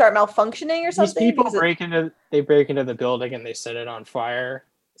building start malfunctioning or something? These people break into the building and they set it on fire.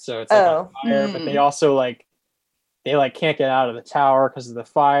 So it's like on fire, but they also like can't get out of the tower because of the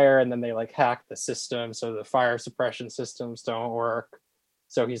fire, and then they like hack the system so the fire suppression systems don't work.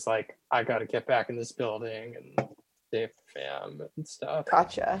 So he's like, I gotta get back in this building and save the fam and stuff.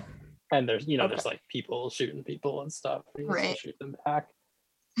 Gotcha. And there's there's like people shooting people and stuff. He has to shoot them back.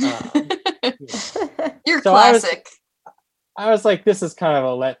 You're so classic. I was like, this is kind of a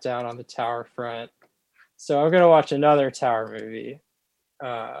letdown on the tower front. So I'm gonna watch another tower movie.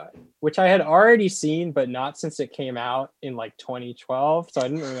 Which I had already seen, but not since it came out in like 2012, so I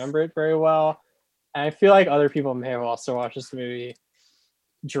didn't remember it very well. And I feel like other people may have also watched this movie,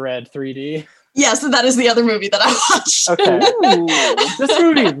 Dread 3D. Yes, that is the other movie that I watched. Okay. This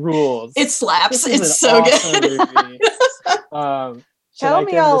movie rules. It slaps. It's so good. Tell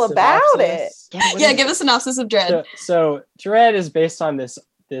me all about it. Yeah, give a synopsis of Dread. So Dread is based on this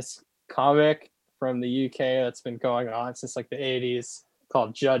comic from the UK that's been going on since like the 80s.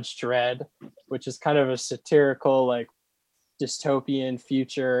 Called Judge Dredd, which is kind of a satirical like dystopian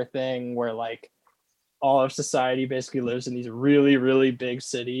future thing where like all of society basically lives in these really, really big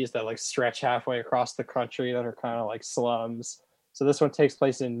cities that like stretch halfway across the country that are kind of like slums. So this one takes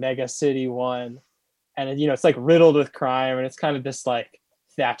place in Mega City 1, and it's like riddled with crime, and it's kind of this like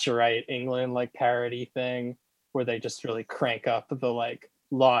Thatcherite England like parody thing where they just really crank up the like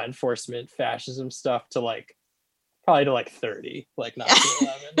law enforcement fascism stuff to like probably to like 30, like not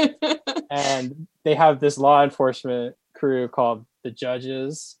to 11. And they have this law enforcement crew called the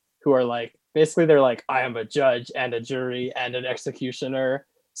Judges, who are like, basically they're like, I am a judge and a jury and an executioner.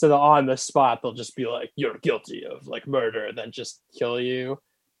 So on the spot, they'll just be like, you're guilty of like murder, then just kill you.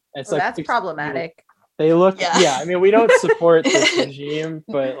 And it's that's problematic. They look, I mean, we don't support this regime,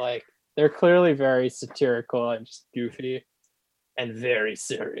 but like they're clearly very satirical and just goofy and very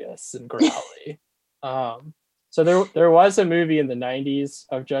serious and growly. So there was a movie in the 90s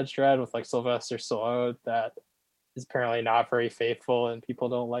of Judge Dredd with like Sylvester Stallone that is apparently not very faithful and people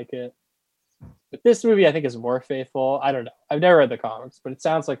don't like it. But this movie I think is more faithful. I don't know. I've never read the comics, but it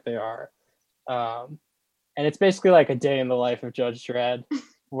sounds like they are. And it's basically like a day in the life of Judge Dredd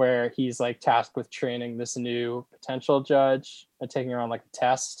where he's like tasked with training this new potential judge and taking her on like a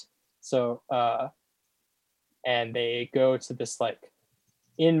test. So and they go to this like,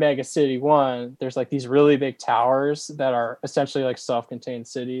 in Mega City 1, there's like these really big towers that are essentially like self-contained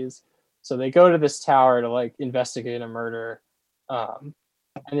cities. So they go to this tower to like investigate a murder. And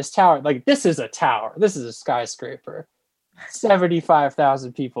this tower, like this is a tower. This is a skyscraper.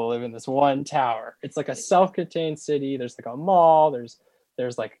 75,000 people live in this one tower. It's like a self-contained city. There's like a mall. There's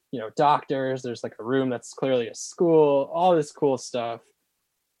like, doctors. There's like a room that's clearly a school. All this cool stuff.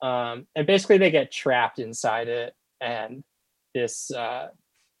 And basically they get trapped inside it. And this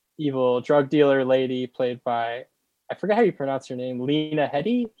evil drug dealer lady played by, I forget how you pronounce her name, Lena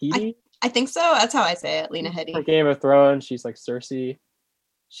Headey? I think so. That's how I say it, Lena For Headey. Game of Thrones, she's like Cersei.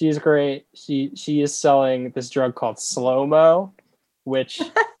 She's great. She is selling this drug called slow-mo, which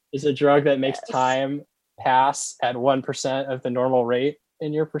is a drug that makes time pass at 1% of the normal rate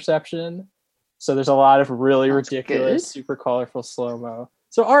in your perception. So there's a lot of really That's ridiculous, good. super colorful slow-mo.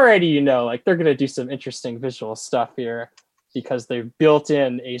 So already like they're gonna do some interesting visual stuff here because they've built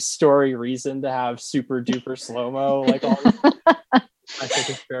in a story reason to have super duper slow-mo. Like all I think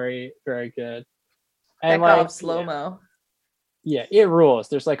it's very, very good. And Check like off slow-mo. yeah, it rules.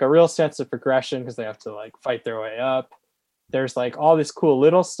 There's like a real sense of progression because they have to like fight their way up. There's like all this cool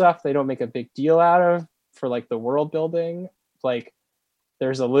little stuff they don't make a big deal out of for like the world building. Like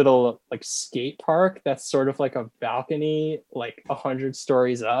there's a little like skate park that's sort of like a balcony, like 100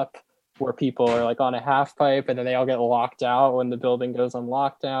 stories up, where people are like on a half pipe and then they all get locked out when the building goes on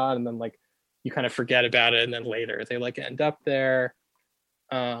lockdown, and then like you kind of forget about it, and then later they like end up there.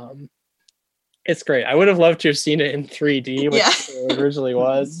 It's great. I would have loved to have seen it in 3D, which it originally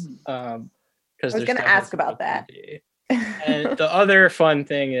was. I was going to ask about that. And the other fun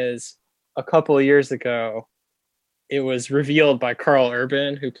thing is, a couple of years ago, it was revealed by Carl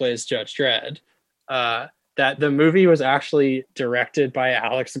Urban, who plays Judge Dredd, that the movie was actually directed by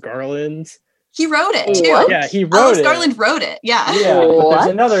Alex Garland. He wrote it too. What? Yeah, he wrote Alex it. Garland wrote it. Yeah. Yeah, but What?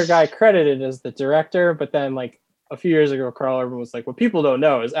 there's another guy credited as the director, but then like a few years ago, Carl Urban was like, what people don't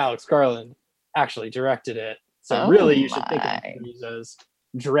know is Alex Garland actually directed it. So Oh really you should think of my. movies as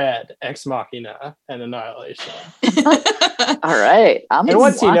Dread, Ex Machina, and Annihilation. All right. And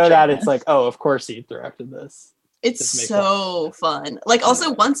once you know that, it's like, oh, of course he directed this. It's Just make so fun. Like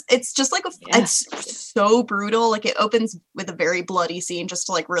also once it's just like it's so brutal. Like it opens with a very bloody scene just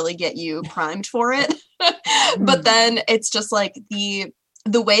to like really get you primed for it. But then it's just like the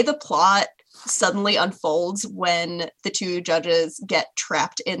way the plot suddenly unfolds when the two judges get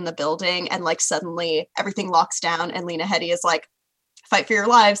trapped in the building and like suddenly everything locks down and Lena Headey is like, fight for your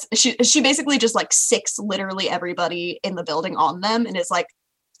lives. She basically just like sicks literally everybody in the building on them and is like,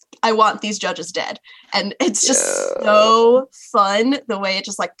 I want these judges dead. And it's just so fun the way it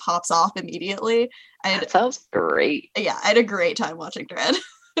just like pops off immediately. That sounds great. Yeah, I had a great time watching Dread.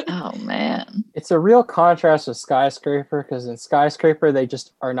 Oh man. It's a real contrast with Skyscraper, because in Skyscraper they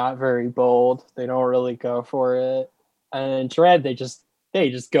just are not very bold. They don't really go for it. And in Dread they just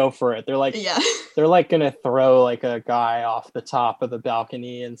go for it. They're like they're like gonna throw like a guy off the top of the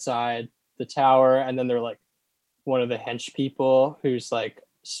balcony inside the tower, and then they're like one of the hench people who's like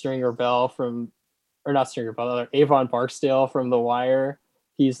Stringer Bell from, or not Stringer Bell, Avon Barksdale from The Wire.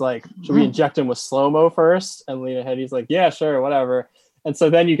 He's like, should we inject him with slow-mo first? And Lena Headey's like, yeah, sure, whatever. And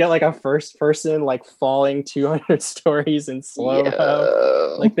so then you get like a first person like falling 200 stories in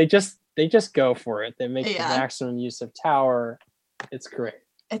slow-mo. Like they just go for it. They make the maximum use of tower. It's great.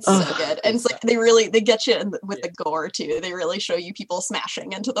 It's so good. And it's like they get you with the gore too. They really show you people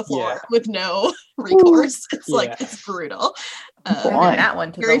smashing into the floor with no recourse. It's like it's brutal. That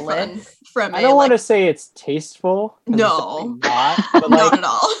one to very the fun. list. From I don't want to say it's tasteful. No, not, but like, not at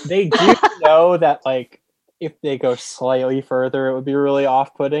all. They do know that like if they go slightly further, it would be really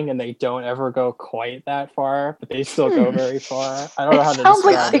off-putting, and they don't ever go quite that far, but they still go very far. I don't know how to describe sounds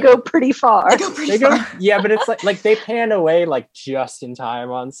like they go pretty far. They go yeah, but it's like they pan away like just in time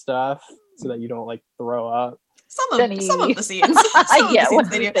on stuff so that you don't like throw up. Some of the scenes.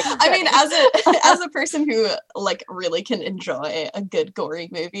 They do. I mean, as a person who like really can enjoy a good gory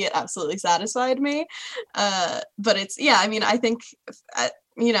movie, it absolutely satisfied me. But it's I mean, I think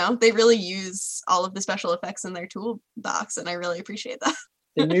they really use all of the special effects in their toolbox, and I really appreciate that.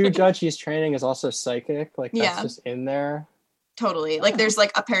 The new judge he's training is also psychic. Like that's just in there. Totally. Like there's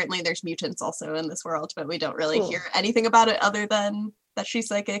like apparently there's mutants also in this world, but we don't really hear anything about it other than that she's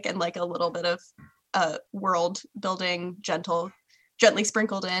psychic and like a little bit of world building gently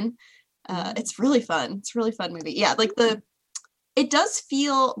sprinkled in. It's really fun. It's a really fun movie. Yeah, like it does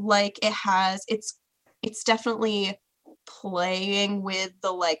feel like it's definitely playing with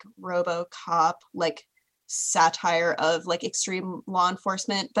the like RoboCop like satire of like extreme law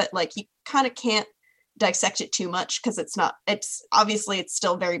enforcement, but like you kind of can't dissect it too much because it's obviously it's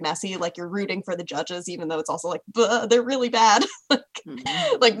still very messy. Like you're rooting for the judges even though it's also like they're really bad.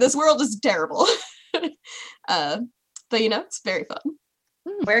 Like this world is terrible. But it's very fun.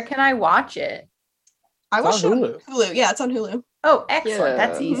 Where can I watch it? I watched it on Hulu. Yeah, it's on Hulu. Oh, excellent.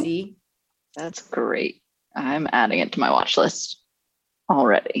 That's easy. That's great. I'm adding it to my watch list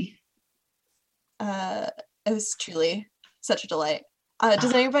already. It was truly such a delight.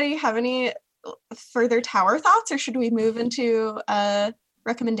 Does anybody have any further tower thoughts, or should we move into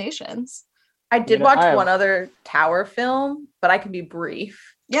recommendations? I did watch one other tower film, but I can be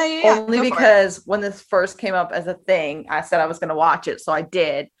brief. Yeah. Only go for it. because when this first came up as a thing, I said I was going to watch it, so I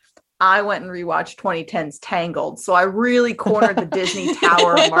did. I went and rewatched 2010's Tangled, so I really cornered the Disney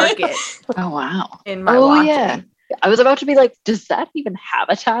Tower market. Oh wow! In my watching. Yeah. I was about to be like, does that even have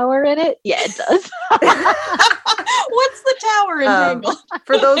a tower in it? Yeah, it does. What's the tower in Tangled?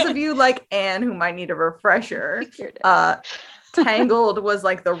 For those of you like Anne who might need a refresher, Tangled was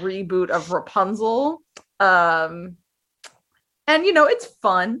like the reboot of Rapunzel. And it's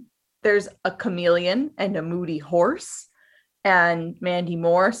fun. There's a chameleon and a moody horse, and Mandy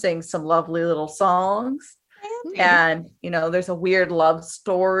Moore sings some lovely little songs. And there's a weird love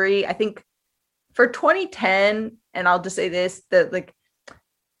story. I think for 2010, and I'll just say this, that like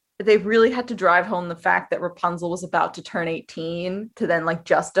they really had to drive home the fact that Rapunzel was about to turn 18 to then like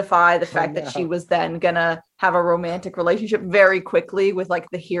justify the fact that she was then gonna have a romantic relationship very quickly with like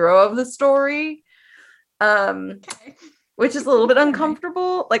the hero of the story. Which is a little bit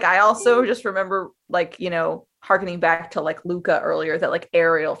uncomfortable. Like I also just remember like, harkening back to like Luca earlier, that like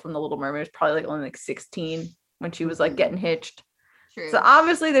Ariel from The Little Mermaid was probably like only like 16 when she was like getting hitched. True. So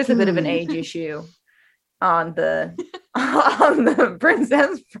obviously there's a bit of an age issue on the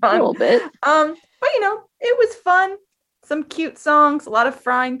princess front. A little bit. But it was fun. Some cute songs, a lot of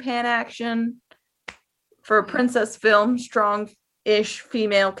frying pan action for a princess film, strong-ish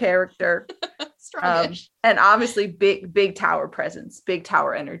female character. Strongish. And obviously big tower presence, big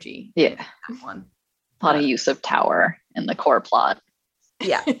tower energy. Yeah. That one. A lot of use of tower in the core plot.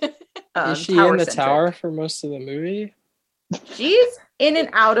 Yeah. Is she in the tower-centric. tower for most of the movie? She's in and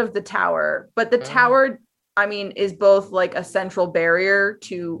out of the tower, but the tower, is both like a central barrier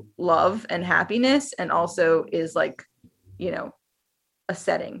to love and happiness, and also is like, a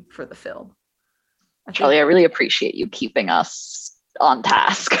setting for the film. Charlie, I really appreciate you keeping us on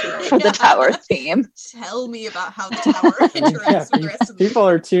task for the tower theme. Tell me about how the tower interacts with the rest of the People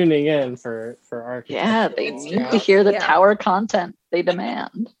are tuning in for architecture. Yeah, they need to hear the tower content they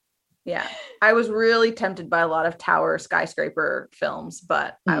demand. Yeah, I was really tempted by a lot of tower skyscraper films,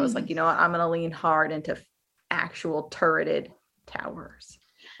 but I was like, you know what? I'm going to lean hard into actual turreted towers.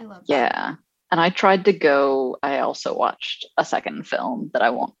 I love that. Yeah. And I also watched a second film that I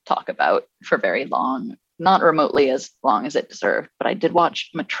won't talk about for very long, not remotely as long as it deserved, but I did watch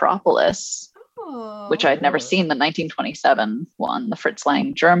Metropolis, which I'd never seen, the 1927 one, the Fritz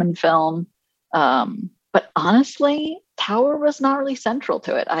Lang German film. But honestly, Tower was not really central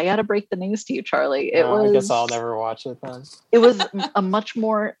to it. I got to break the news to you, Charlie. I guess I'll never watch it then. It was a much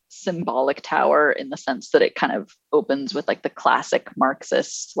more symbolic tower in the sense that it kind of opens with like the classic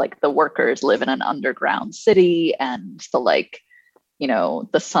Marxist, like the workers live in an underground city, and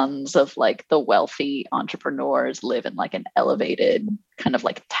the sons of like the wealthy entrepreneurs live in like an elevated kind of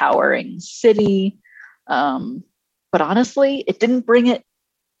like towering city. But honestly, it didn't bring it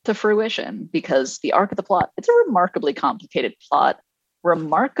to fruition because the arc of the plot, it's a remarkably complicated plot,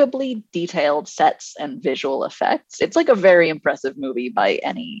 remarkably detailed sets and visual effects. It's like a very impressive movie by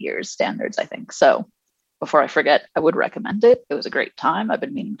any year's standards, I think. So before I forget, I would recommend it. It was a great time. I've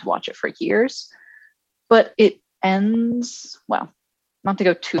been meaning to watch it for years. But it ends, well, not to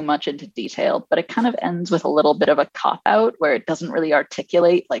go too much into detail, but it kind of ends with a little bit of a cop-out where it doesn't really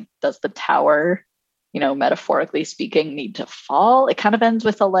articulate, like, does the tower, metaphorically speaking, need to fall? It kind of ends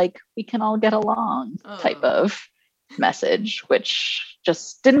with a, like, we can all get along type of message, which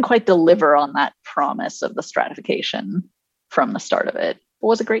just didn't quite deliver on that promise of the stratification from the start of it. It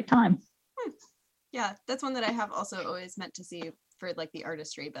was a great time. Yeah, that's one that I have also always meant to see for like the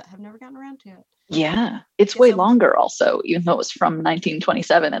artistry, but have never gotten around to it. Yeah, it's way longer also, even though it was from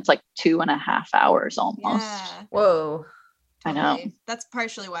 1927. It's like 2.5 hours almost. Yeah. Whoa. I know. That's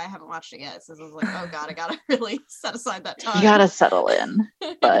partially why I haven't watched it yet. So I was like, oh God, I gotta really set aside that time. You gotta settle in.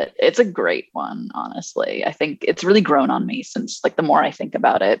 But it's a great one, honestly. I think it's really grown on me since, like, the more I think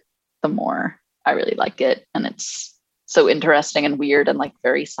about it, the more I really like it. And it's so interesting and weird and like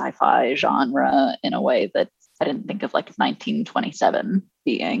very sci-fi genre in a way that I didn't think of like 1927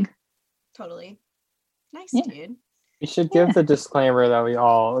 being. Totally. Nice, dude. We should give the disclaimer that we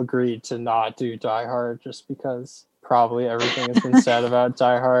all agreed to not do Die Hard just because probably everything has been said about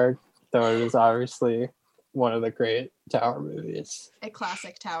Die Hard, though it is obviously one of the great Tower movies. A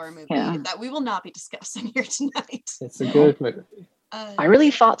classic Tower movie that we will not be discussing here tonight. It's a good movie. I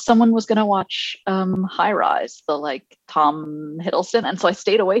really thought someone was going to watch High Rise, the like Tom Hiddleston, and so I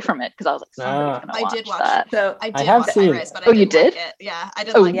stayed away from it because I was like, somebody's going to watch I did watch that. So I did have watch seen High Rise, but Oh, I you didn't did? like it. Yeah, I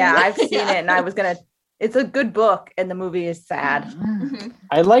didn't like it. I've seen it, and I was gonna. It's a good book, and the movie is sad. Mhm.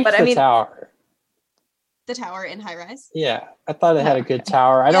 I liked the Tower. The Tower in High Rise. Yeah, I thought it had a good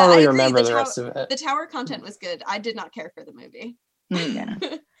tower. I don't really remember the rest of it. The Tower content was good. I did not care for the movie. Yeah.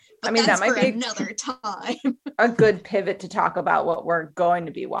 But I mean, that's that might for be another time. a good pivot to talk about what we're going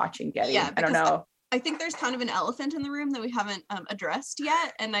to be watching, Getty. Yeah, I don't because know. I think there's kind of an elephant in the room that we haven't addressed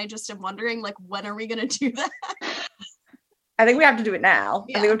yet, and I just am wondering, like, when are we going to do that? I think we have to do it now.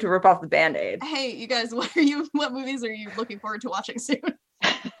 I think we have to rip off the Band-Aid. Hey, you guys, what movies are you looking forward to watching soon?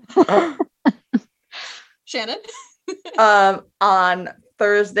 Shannon? On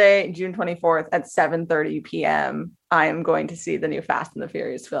Thursday, June 24th at 7:30 p.m., I am going to see the new Fast and the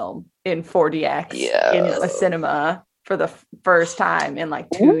Furious film in 4DX in a cinema for the first time in like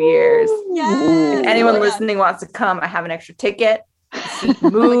 2 years. Yes. If anyone listening wants to come, I have an extra ticket. The seat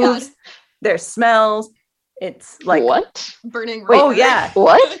moves. There's smells. It's like what? Burning. Oh yeah.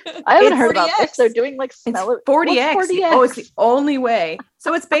 What? I haven't heard 4DX. about this. They're doing like smell. 4DX. What's 4DX? Oh, it's the only way.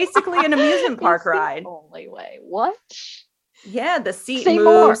 So it's basically an amusement park ride. Only way. What? Yeah, the seat Say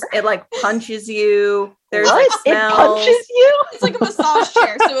moves. more. It like punches you. There's What? like It smells. punches you? It's like a massage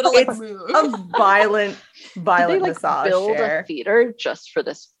chair, so it'll like It's move. a violent Did they like massage build chair. a theater just for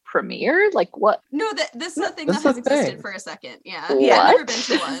this premiere? Like what? No, this is a thing That's that has the existed thing. for a second. Yeah, Yeah. I've never been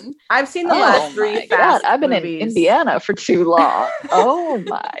to one. I've seen the Oh last three my Fast god! I've been movies. in Indiana for too long. Oh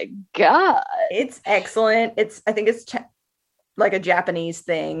my god! It's excellent. I think it's like a Japanese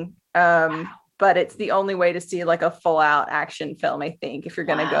thing. But it's the only way to see like a full out action film, I think, if you're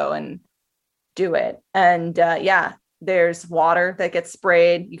gonna go and do it. And yeah, there's water that gets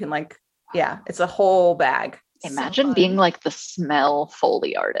sprayed. You can like, it's a whole bag. Imagine being like the smell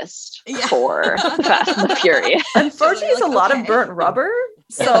Foley artist Yeah. for Fast and the Furious. Unfortunately, it's a like, lot of okay. burnt rubber.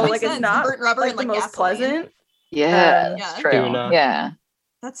 Yeah, So that makes like sense. it's not Burnt rubber like and, the like, most gasoline. pleasant. Yeah, Yeah. that's true. Tuna. Yeah,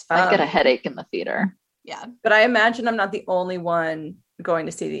 That's I'd fine. get a headache in the theater. Yeah. But I imagine I'm not the only one going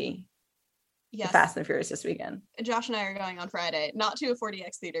to see the Yes. Fast and the Furious this weekend. Josh and I are going on Friday, not to a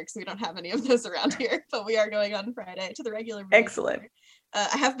 4DX theater because we don't have any of those around here, but we are going on Friday to the regular movie Excellent. theater.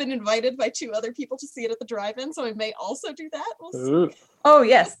 I have been invited by 2 other people to see it at the drive-in, so I may also do that. We'll see. Ooh. Oh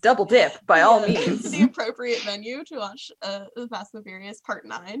yes, double dip by all Yeah, means. the appropriate venue to watch The Fast and the Furious Part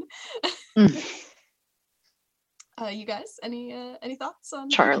 9. You guys, any thoughts on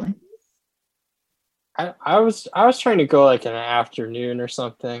Charlie? I was trying to go like an afternoon or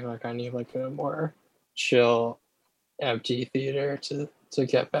something. Like I need like a more chill, empty theater to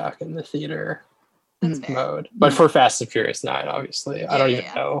get back in the theater That's fair. mode. But for Fast and Furious 9, obviously, I don't even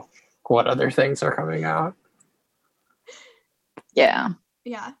Yeah. know what other things are coming out. Yeah.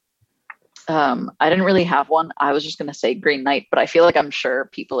 Yeah. I didn't really have one. I was just going to say Green Knight, but I feel like I'm sure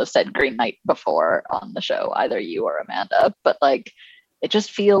people have said Green Knight before on the show, either you or Amanda, but like it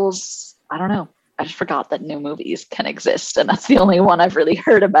just feels, I don't know. I just forgot that new movies can exist, and that's the only one I've really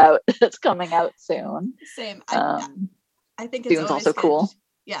heard about that's coming out soon. Same. I think it's Dune's always also good. cool.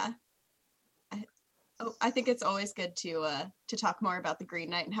 Yeah. I think it's always good to talk more about the Green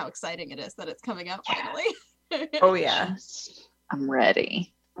Knight and how exciting it is that it's coming out finally. Oh yeah, I'm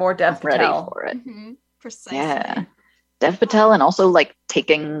ready. more Dev I'm ready Patel. for it. Mhm, precisely. Yeah. Dev Patel, and also like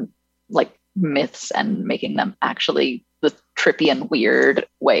taking like myths and making them actually the trippy and weird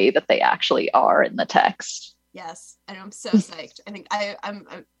way that they actually are in the text. Yes, and I'm so psyched. I think I'm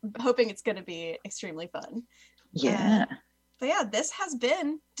hoping it's going to be extremely fun. Yeah. But yeah, this has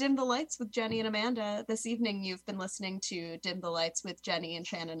been Dim the Lights with Jenny and Amanda. This evening, you've been listening to Dim the Lights with Jenny and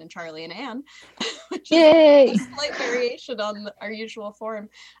Shannon and Charlie and Anne, which Yay! is a slight variation on our usual form.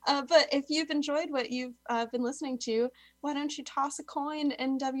 But if you've enjoyed what you've been listening to, why don't you toss a coin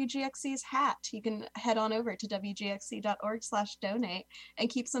in WGXC's hat? You can head on over to wgxc.org/donate and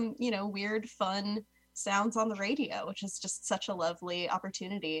keep some, weird, fun sounds on the radio, which is just such a lovely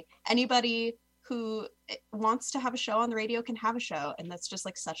opportunity. Anybody who wants to have a show on the radio can have a show, and that's just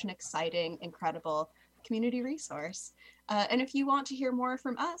like such an exciting, incredible community resource. And if you want to hear more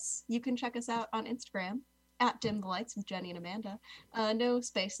from us, you can check us out on Instagram at Dim the Lights with Jenny and Amanda. No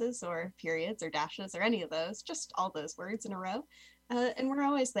spaces or periods or dashes or any of those, just all those words in a row. And we're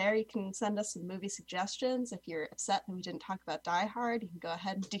always there. You can send us some movie suggestions. If you're upset that we didn't talk about Die Hard, you can go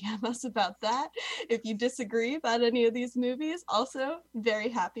ahead and DM us about that. If you disagree about any of these movies, also very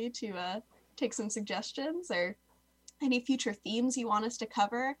happy to take some suggestions or any future themes you want us to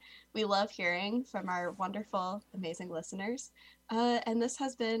cover. We love hearing from our wonderful, amazing listeners. And this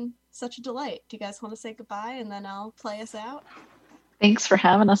has been such a delight. Do you guys want to say goodbye and then I'll play us out? Thanks for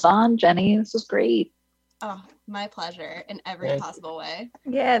having us on, Jenny. This was great. Oh, my pleasure in every Thank possible way.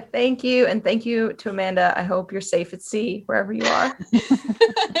 Yeah, thank you. And thank you to Amanda. I hope you're safe at sea, wherever you are.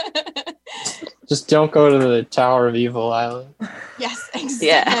 Just don't go to the Tower of Evil Island. Yes,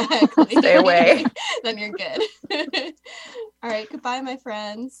 Yeah. exactly. Stay away. Then you're good. All right, goodbye, my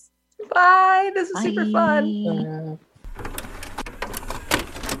friends. Bye. This was super fun. Bye.